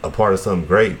being a part of something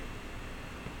great.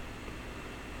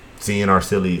 seeing our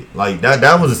city like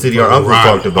that was a city our Bro, uncles Ron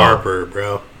talked about. Harper,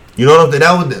 bro. You know what I'm saying?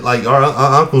 That was like our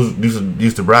uncles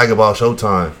used to brag about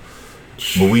Showtime,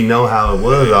 but we know how it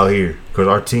was out here because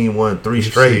our team won 3 We've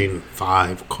straight. seen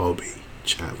 5 Kobe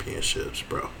championships,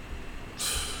 bro.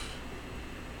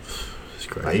 It's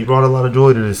Like, crazy. he brought a lot of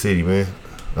joy to the city, man.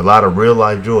 A lot of real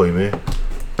life joy, man.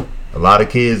 A lot of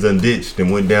kids done ditched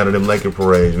and went down to them Laker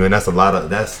parades, man. That's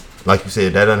like you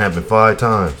said, that done happened 5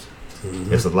 times.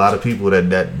 Mm-hmm. It's a lot of people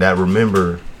that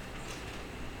remember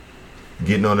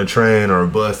getting on a train or a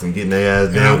bus and getting their ass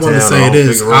And I downtown. want to say or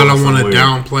this. Figueroa I don't want to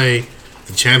somewhere. downplay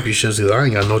the championships because I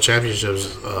ain't got no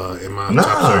championships in my Nah.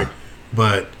 top 3.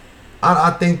 But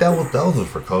I think those was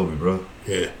for Kobe, bro.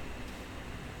 yeah,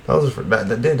 Those was for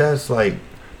that's like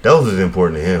those is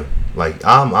important to him. Like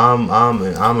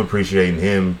I'm appreciating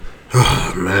him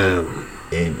oh, man.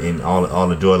 and all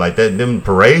the joy. Like that, them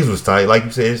parades was tight. Like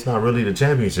you said, it's not really the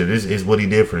championship. It's what he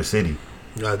did for the city.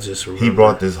 I just remember. He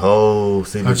brought this whole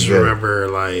city I just together. remember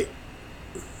like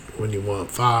when he won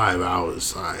 5, I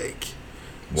was like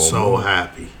One so more.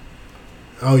 happy.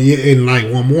 Oh yeah, and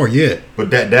like one more, yeah.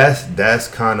 But that's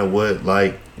kind of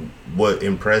what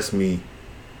impressed me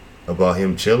about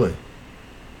him chilling.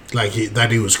 Like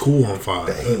that he was cool on 5.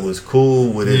 That he was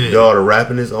cool with his Yeah. daughter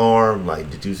wrapping his arm. Like,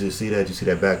 did you just see that? You see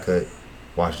that back cut?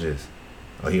 Watch this.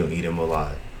 Oh, he gonna eat him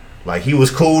alive. Like he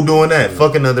was cool doing that.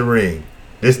 Fuck another ring.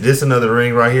 This another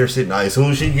ring right here sitting. As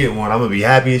soon as she get one, I'm gonna be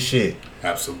happy as shit.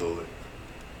 Absolutely.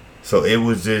 So it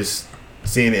was just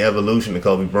seeing the evolution of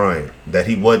Kobe Bryant. That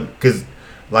he wasn't, because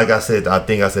like I said, I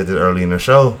think I said this early in the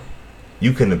show,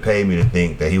 you couldn't have paid me to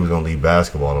think that he was going to leave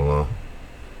basketball alone.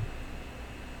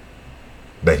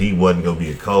 That he wasn't going to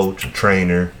be a coach, a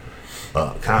trainer,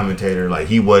 a commentator. Like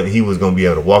he was going to be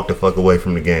able to walk the fuck away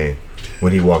from the game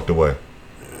when he walked away.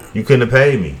 You couldn't have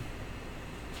paid me.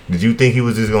 Did you think he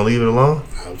was just going to leave it alone?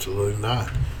 Absolutely not.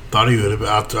 Thought he would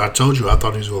have. I told you, I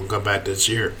thought he was going to come back this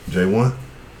year. J1?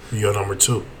 You're number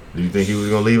 2. Did you think he was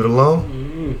going to leave it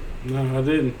alone? No, I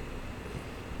didn't.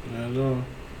 Not at all.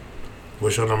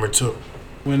 What's your number 2?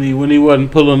 When he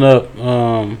wasn't pulling up,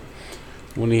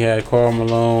 when he had Karl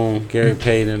Malone, Gary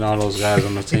Payton, and all those guys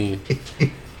on the team,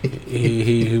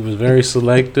 he was very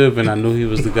selective, and I knew he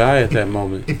was the guy at that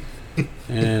moment.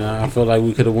 And I felt like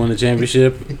we could have won the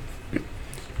championship.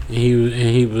 And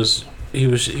he was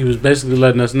basically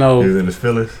letting us know He was in his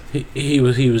feelings. he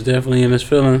was definitely in his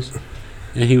feelings,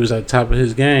 and he was at the top of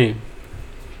his game,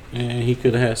 and he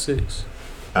could have had 6.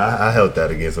 I held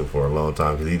that against him for a long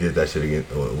time because he did that shit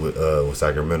against with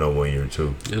Sacramento 1 year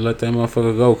too. Just let that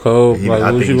motherfucker go, Cole. Like,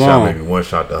 I what think you he shot want? maybe one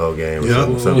shot the whole game. Yeah.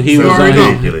 Well, he was already know.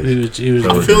 ridiculous. He was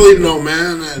So- I feel it, though,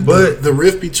 man. But- the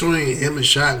rift between him and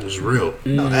Shaq was real.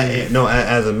 No,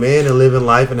 as a man and living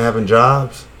life and having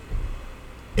jobs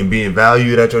and being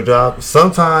valued at your job,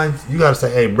 sometimes you gotta say,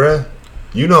 "Hey, bruh,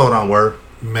 you know what I'm worth.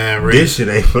 Man, This shit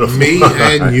ain't for the me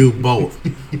fly." and you both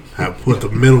have put the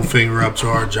middle finger up to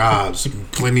our jobs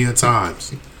plenty of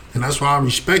times, and that's why I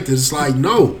respect it. It's like,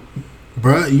 no,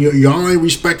 bruh, y'all ain't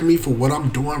respecting me for what I'm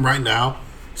doing right now.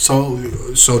 So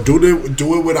do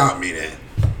it without me then.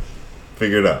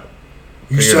 Figure it out.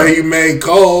 You Figure it say out. you made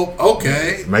Cole,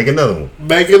 okay, Make another one.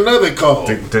 make another Cole.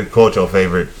 To quote your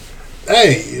favorite.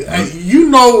 Hey, you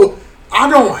know, I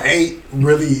don't hate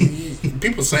really.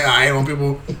 People say I hate on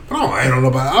people, but I don't hate on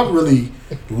nobody. I really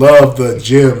love the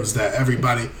gems that every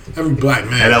black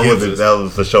man And gives us. that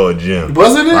was for sure a gem.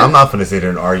 Wasn't it? I'm not finna sit there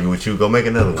and argue with you. Go make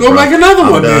another one. Go bro. make another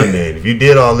I'm one done then. If you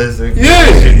did all this, it Yeah,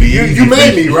 should be you easy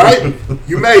made for me, you. right?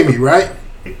 You made me, right?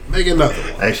 Make another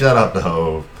one. Hey, shout out to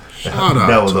Hov. Shout out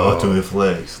That was to the Hov. ultimate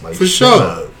flex. Like, For shut sure.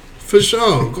 up. For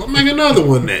sure. Go make another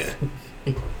one then.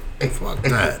 Fuck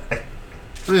that.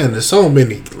 Man, there's so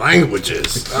many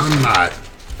languages. I'm not.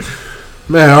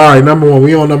 Man, all right, number 1.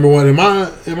 We on number 1. Am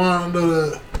I on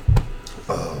the...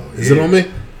 Is it on me?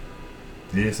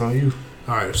 Yeah, it's on you.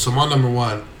 All right, so my number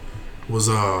 1 was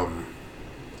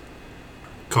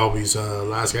Kobe's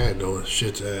last game doing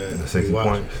shit that The 60 we watched.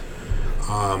 points.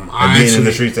 I And being in the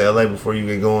actually, streets of LA before you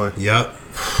get going. yep.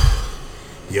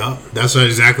 That's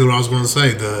exactly what I was going to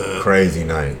say. Crazy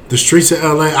night. The streets of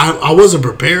LA, I wasn't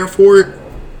prepared for it.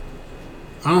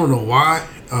 I don't know why.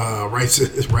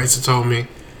 Raisa told me,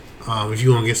 if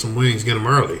you want to get some wings, get them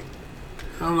early.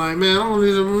 I'm like, man, I don't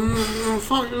need to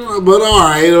fuck. But all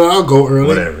right, I'll go early.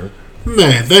 Whatever.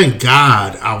 Man, thank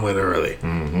God I went early.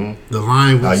 Mm-hmm. The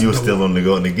line was. You were still on the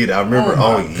go to get it. I remember.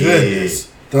 Oh, Oh, my yeah.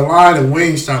 goodness. The line at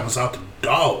Wingstop was out the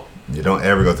door. You don't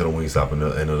ever go to the Wingstop in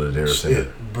the Dare Center.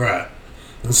 Shit, bruh.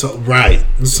 And so, right.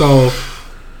 And so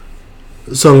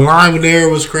the line there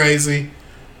was crazy.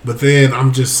 But then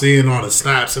I'm just seeing all the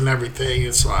snaps and everything.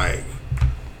 It's like,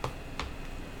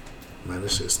 man, man,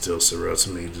 this shit's still surreal to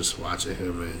me just watching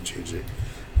him and Gigi.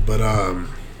 But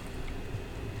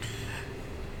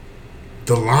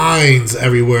the lines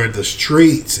everywhere, the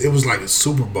streets, it was like a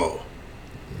Super Bowl.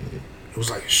 It was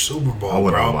like a Super Bowl. I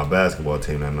went bro. on my basketball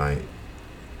team that night.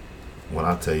 When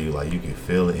I tell you, like, you can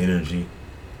feel the energy.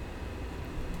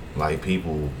 Like,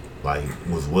 people, like,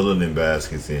 was willing in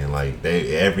baskets in. Like,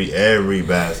 they every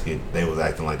basket, they was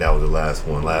acting like that was the last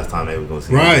one. Last time they was going to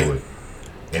see him do it.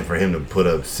 And for him to put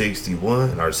up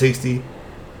 61 or 60.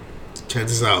 Check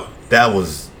this out. That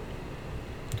was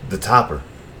the topper.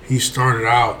 He started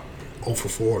out 0 for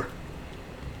 4.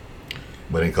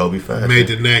 But in Kobe fashion. Made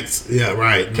the next, yeah,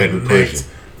 right. Kept it pushing.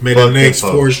 Made the next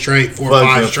 4 straight, 4 or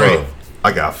 5 straight.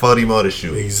 I got 40 more to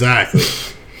shoot. Exactly.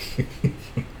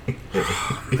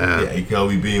 Yeah,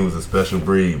 Kobe Bean was a special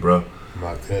breed, bro.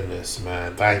 My goodness,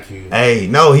 man. Thank you. Hey,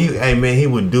 no, he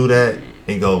would do that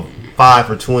and go 5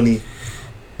 for 20.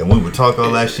 And we would talk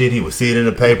all that shit. He would see it in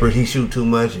the paper. He shoot too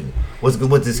much. And what's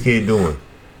this kid doing?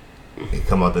 He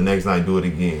come out the next night, do it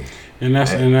again. And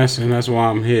that's why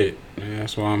I'm hit. And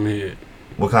that's why I'm hit.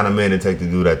 What kind of man it take to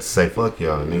do that? To say fuck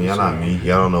y'all, nigga, y'all not me.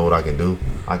 Y'all don't know what I can do.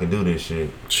 I can do this shit.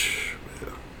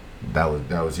 That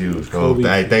was huge, Kobe.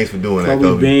 Hey, thanks for doing that,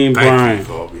 Kobe. Bean Bryant. Thank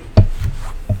you, Kobe.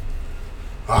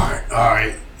 All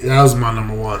right. That was my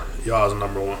number 1. Y'all's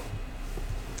number 1.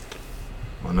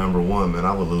 My number 1, man,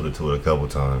 I've alluded to it a couple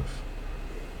times.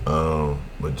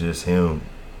 But just him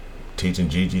teaching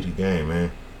Gigi the game,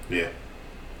 man. Yeah.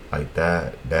 Like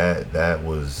that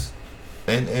was,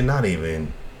 and not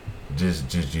even just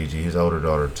Gigi, his older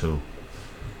daughter too.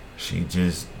 She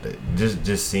just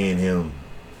seeing him.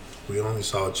 We only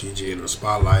saw Gigi in the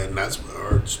spotlight, and that's what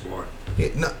hurts more.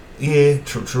 Yeah,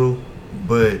 true.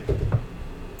 But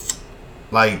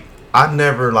like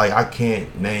I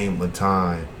can't name a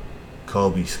time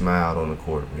Kobe smiled on the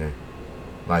court, man.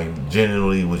 Like,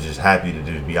 genuinely was just happy to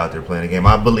just be out there playing the game.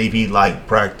 I believe he liked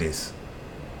practice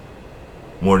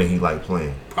more than he liked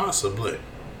playing. Possibly.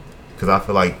 Because I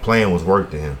feel like playing was work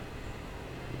to him.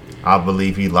 I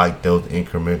believe he liked those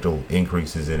incremental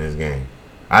increases in his game.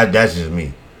 That's just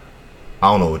me.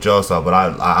 I don't know what y'all saw, but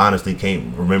I honestly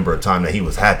can't remember a time that he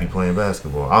was happy playing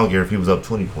basketball. I don't care if he was up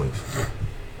 20 points.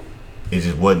 It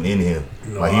just wasn't in him.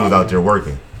 Like, he was out there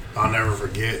working. I'll never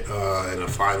forget in the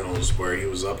finals where he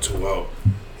was up 2-0.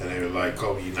 And they were like,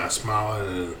 Kobe, you not smiling?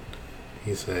 And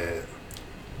he said,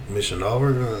 mission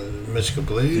over? Mission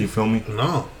complete? You feel me?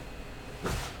 No.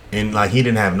 And, like, he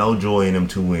didn't have no joy in them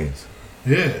 2 wins.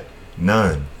 Yeah.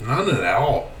 None at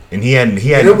all. And he hadn't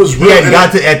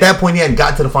got to, at that point, he hadn't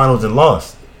got to the finals and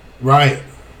lost. Right.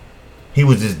 He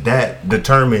was just that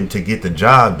determined to get the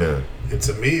job done. And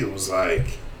to me, it was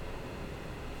like,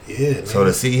 yeah. So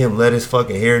to see him let his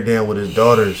fucking hair down with his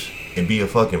daughters and be a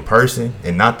fucking person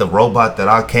and not the robot that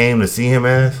I came to see him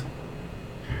as.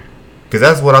 Because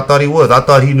that's what I thought he was. I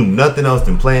thought he knew nothing else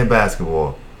than playing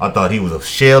basketball. I thought he was a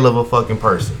shell of a fucking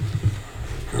person.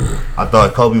 I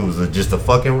thought Kobe was just a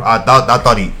fucking... I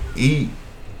thought he eat,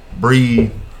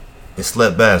 breathed, and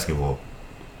slept basketball.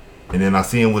 And then I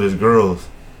see him with his girls.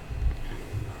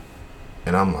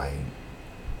 And I'm like,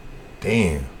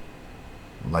 damn.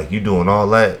 Like, you doing all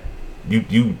that?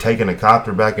 You taking a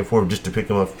copter back and forth just to pick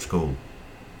him up from school.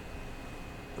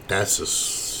 That's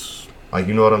just... Like,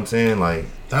 you know what I'm saying? Like...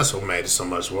 That's what made it so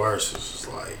much worse. It's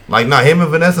just like... Like, him and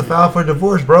Vanessa filed for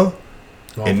divorce, bro.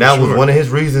 Oh, and that was one of his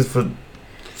reasons for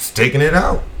sticking it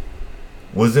out.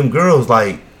 Was them girls,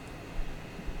 like...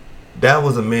 That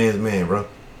was a man's man, bro.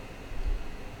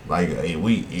 Like,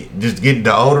 just getting...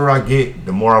 The older I get,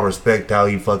 the more I respect how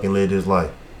he fucking lived his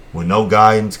life. With no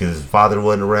guidance, because his father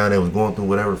wasn't around. They was going through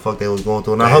whatever the fuck they was going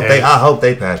through. And I hope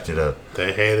they patched it up.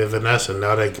 They hated Vanessa.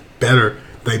 Now they better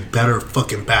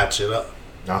fucking patch it up.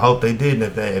 I hope they did.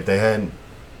 If they hadn't,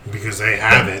 because they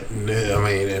haven't.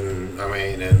 I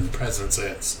mean, in present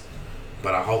sense.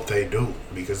 But I hope they do,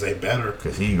 because they better.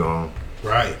 Because he gone.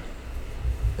 Right.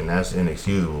 And that's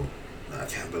inexcusable. I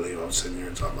can't believe I'm sitting here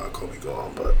talking about Kobe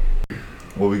gone. But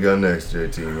what we got next,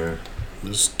 JT, man?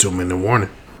 This is 2-minute warning.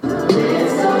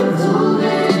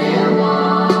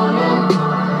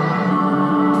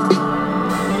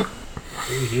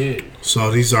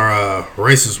 So these are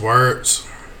racist words,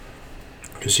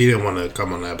 because she didn't want to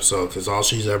come on the episode because all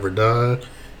she's ever done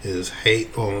is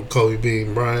hate on Kobe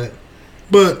Bean Bryant,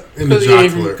 but in the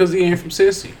jocular, because he ain't from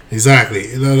Sissy. Exactly,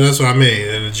 that's what I mean,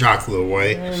 in a jocular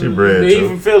way. She bred he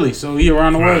from Philly, so he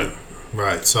around the way.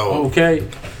 Right. So okay,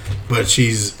 but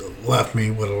she's left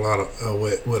me with a lot of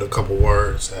with a couple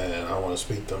words, and I want to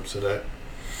speak them today.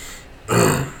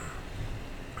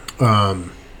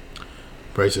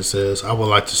 Bracer says, I would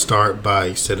like to start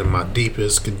by sending my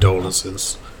deepest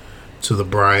condolences to the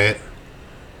Bryant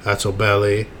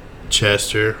Atobelli,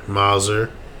 Chester,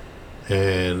 Mauser,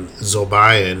 and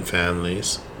Zobayan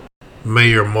families. May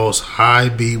your Most High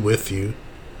be with you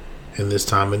in this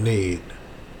time of need.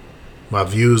 My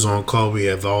views on Kobe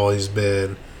have always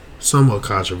been somewhat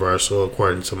controversial,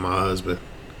 according to my husband.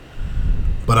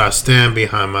 But I stand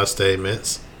behind my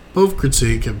statements, both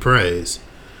critique and praise.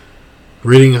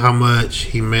 Reading how much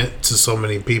he meant to so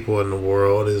many people in the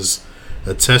world is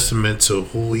a testament to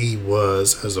who he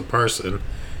was as a person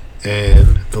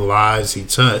and the lives he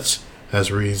touched as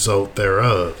a result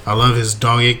thereof. I love his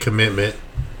dogged commitment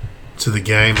to the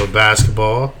game of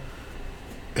basketball,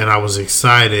 and I was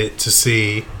excited to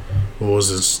see what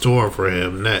was in store for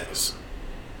him next.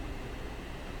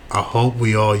 I hope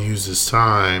we all use this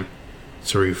time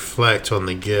to reflect on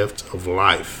the gift of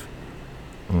life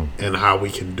and how we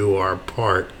can do our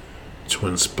part to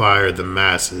inspire the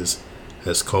masses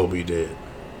as Kobe did.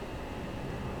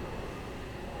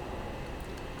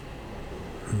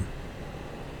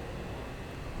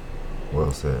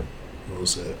 Well said. Well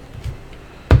said.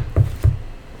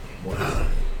 Wow,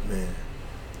 man.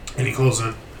 Any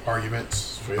closing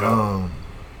arguments for y'all?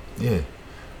 Yeah.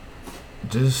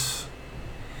 Just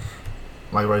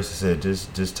like Racer said,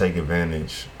 just take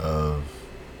advantage of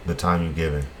the time you're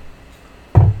given.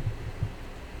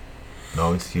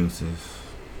 No excuses.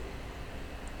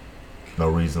 No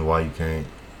reason why you can't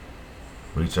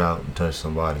reach out and touch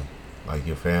somebody. Like,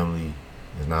 your family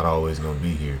is not always gonna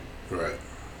be here. Right.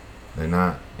 They're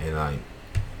not, and like,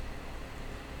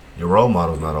 your role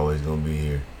model's not always gonna be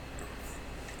here.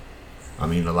 I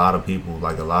mean, a lot of people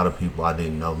I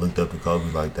didn't know looked up to Kobe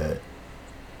like that.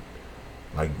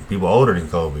 Like, people older than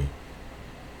Kobe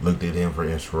looked at him for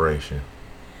inspiration.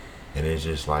 And it's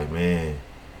just like, man,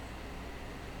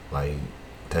 like,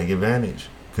 take advantage.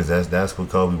 Because that's what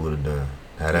Kobe would have done.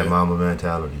 Had that mama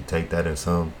mentality. Take that in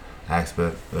some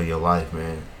aspect of your life,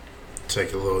 man.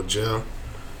 Take a little gem,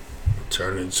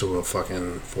 turn it into a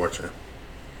fucking fortune.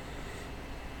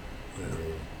 Yeah.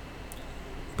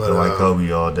 But like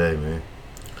Kobe all day, man.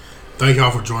 Thank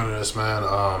y'all for joining us, man.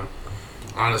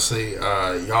 Honestly,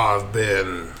 y'all have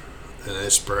been an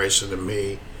inspiration to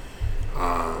me.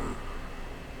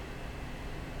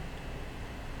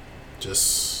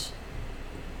 Just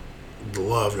the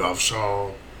love y'all have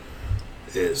shown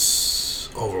is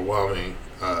overwhelming.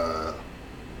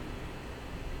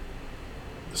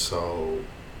 So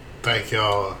thank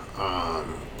y'all.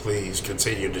 Please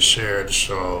continue to share the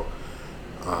show.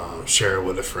 Share it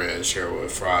with a friend, share it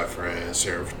with 5 friends,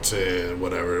 share it with 10,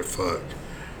 whatever the fuck.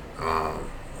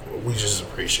 We just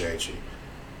appreciate you.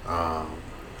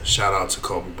 Shout out to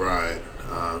Kobe Bryant.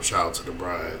 Shout out to the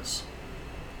Bryants.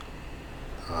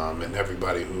 And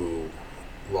everybody who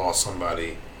lost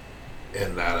somebody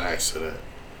in that accident.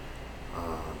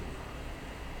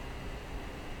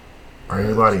 Or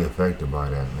anybody affected by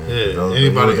that, man. Yeah,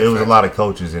 there was a lot of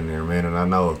coaches in there, man, and I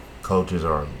know coaches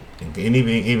are, and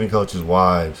even coaches'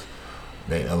 wives,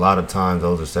 a lot of times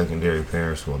those are secondary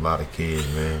parents for a lot of kids,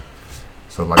 man.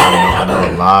 So like, I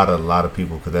know a lot of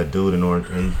people, because that dude in Orange,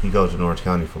 he goes to Orange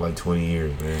County for like 20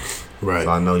 years, man. Right.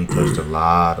 So I know he touched a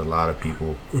lot of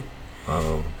people.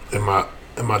 And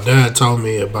my dad told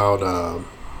me about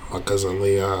my cousin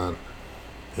Leon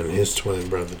and his twin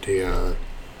brother Dion,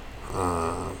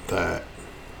 that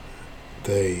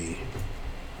they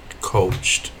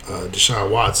coached Deshaun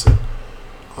Watson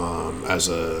as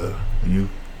a youth.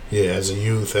 Yeah, as a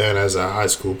youth and as a high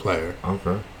school player.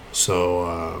 Okay.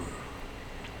 So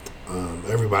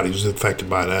everybody who's affected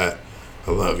by that,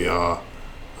 I love y'all.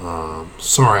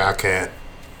 Sorry I can't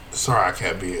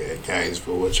be at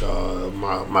Gainesville with y'all.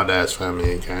 My dad's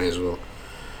family in Gainesville.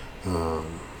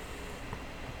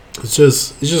 It's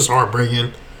just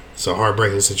heartbreaking. It's a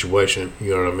heartbreaking situation.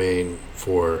 You know what I mean,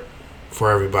 for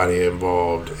everybody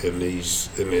involved in this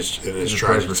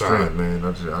tragic time. Strength, man.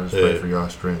 I just pray for y'all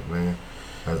strength, man,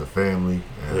 as a family,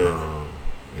 and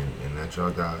and that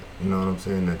y'all got, you know what I'm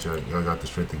saying, that y'all got the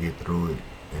strength to get through it,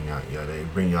 and y'all they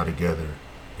bring y'all together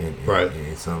in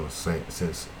some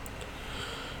sense.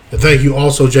 And thank you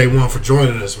also, J1, for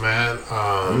joining us, man.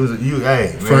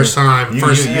 First time.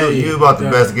 You about the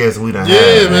best guest we done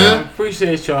had. Yeah, man.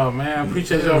 Appreciate y'all, man.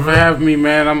 Appreciate y'all for having me,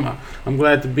 man. I'm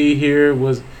glad to be here. It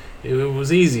was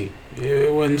easy.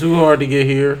 It wasn't too hard to get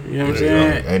here. You know what I'm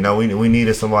saying? Hey, no, we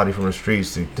needed somebody from the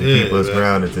streets to keep us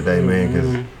grounded today,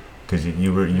 man, because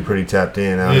you pretty tapped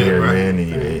in out here, right, man. And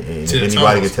if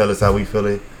anybody can tell us how we feel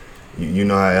it, you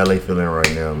know how LA feeling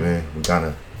right now, man. We kind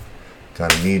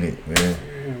of need it, man.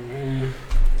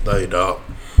 Love you, dog.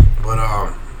 But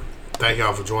thank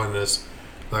y'all for joining us.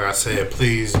 Like I said,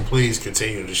 please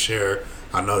continue to share.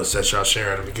 I noticed that y'all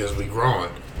sharing it because we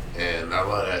growing. And I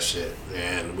love that shit.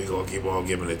 And we gonna keep on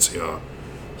giving it to y'all.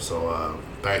 So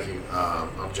thank you.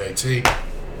 I'm JT.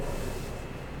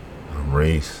 I'm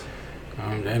Reese.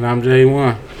 And I'm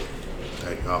J1.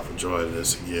 Thank y'all for joining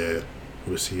us again.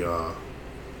 We'll see y'all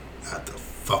at the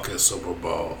fucking Super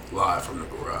Bowl live from the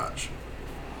garage.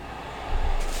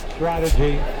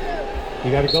 Strategy.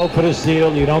 You got to go for the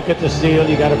seal. You don't get the seal.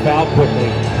 You got to foul quickly.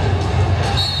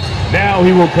 Now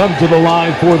he will come to the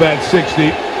line for that 60.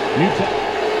 Utah.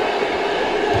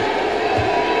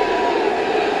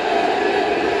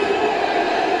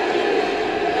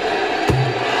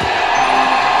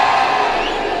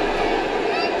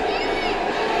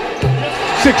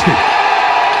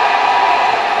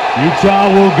 Utah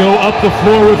will go up the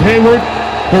floor with Hayward.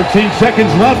 13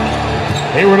 seconds left.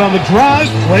 Hayward on the drive.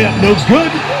 Layup no good.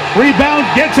 Rebound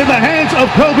gets in the hands of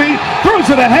Kobe. Throws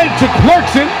it ahead to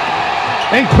Clarkson.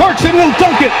 And Clarkson will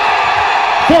dunk it.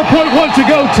 4.1 to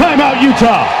go. Timeout,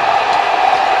 Utah.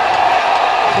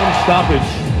 Some stoppage.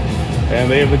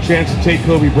 And they have the chance to take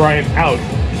Kobe Bryant out.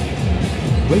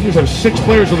 Lakers have 6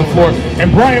 players on the floor.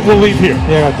 And Bryant will leave here.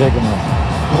 Yeah, I'll take him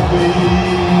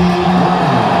out.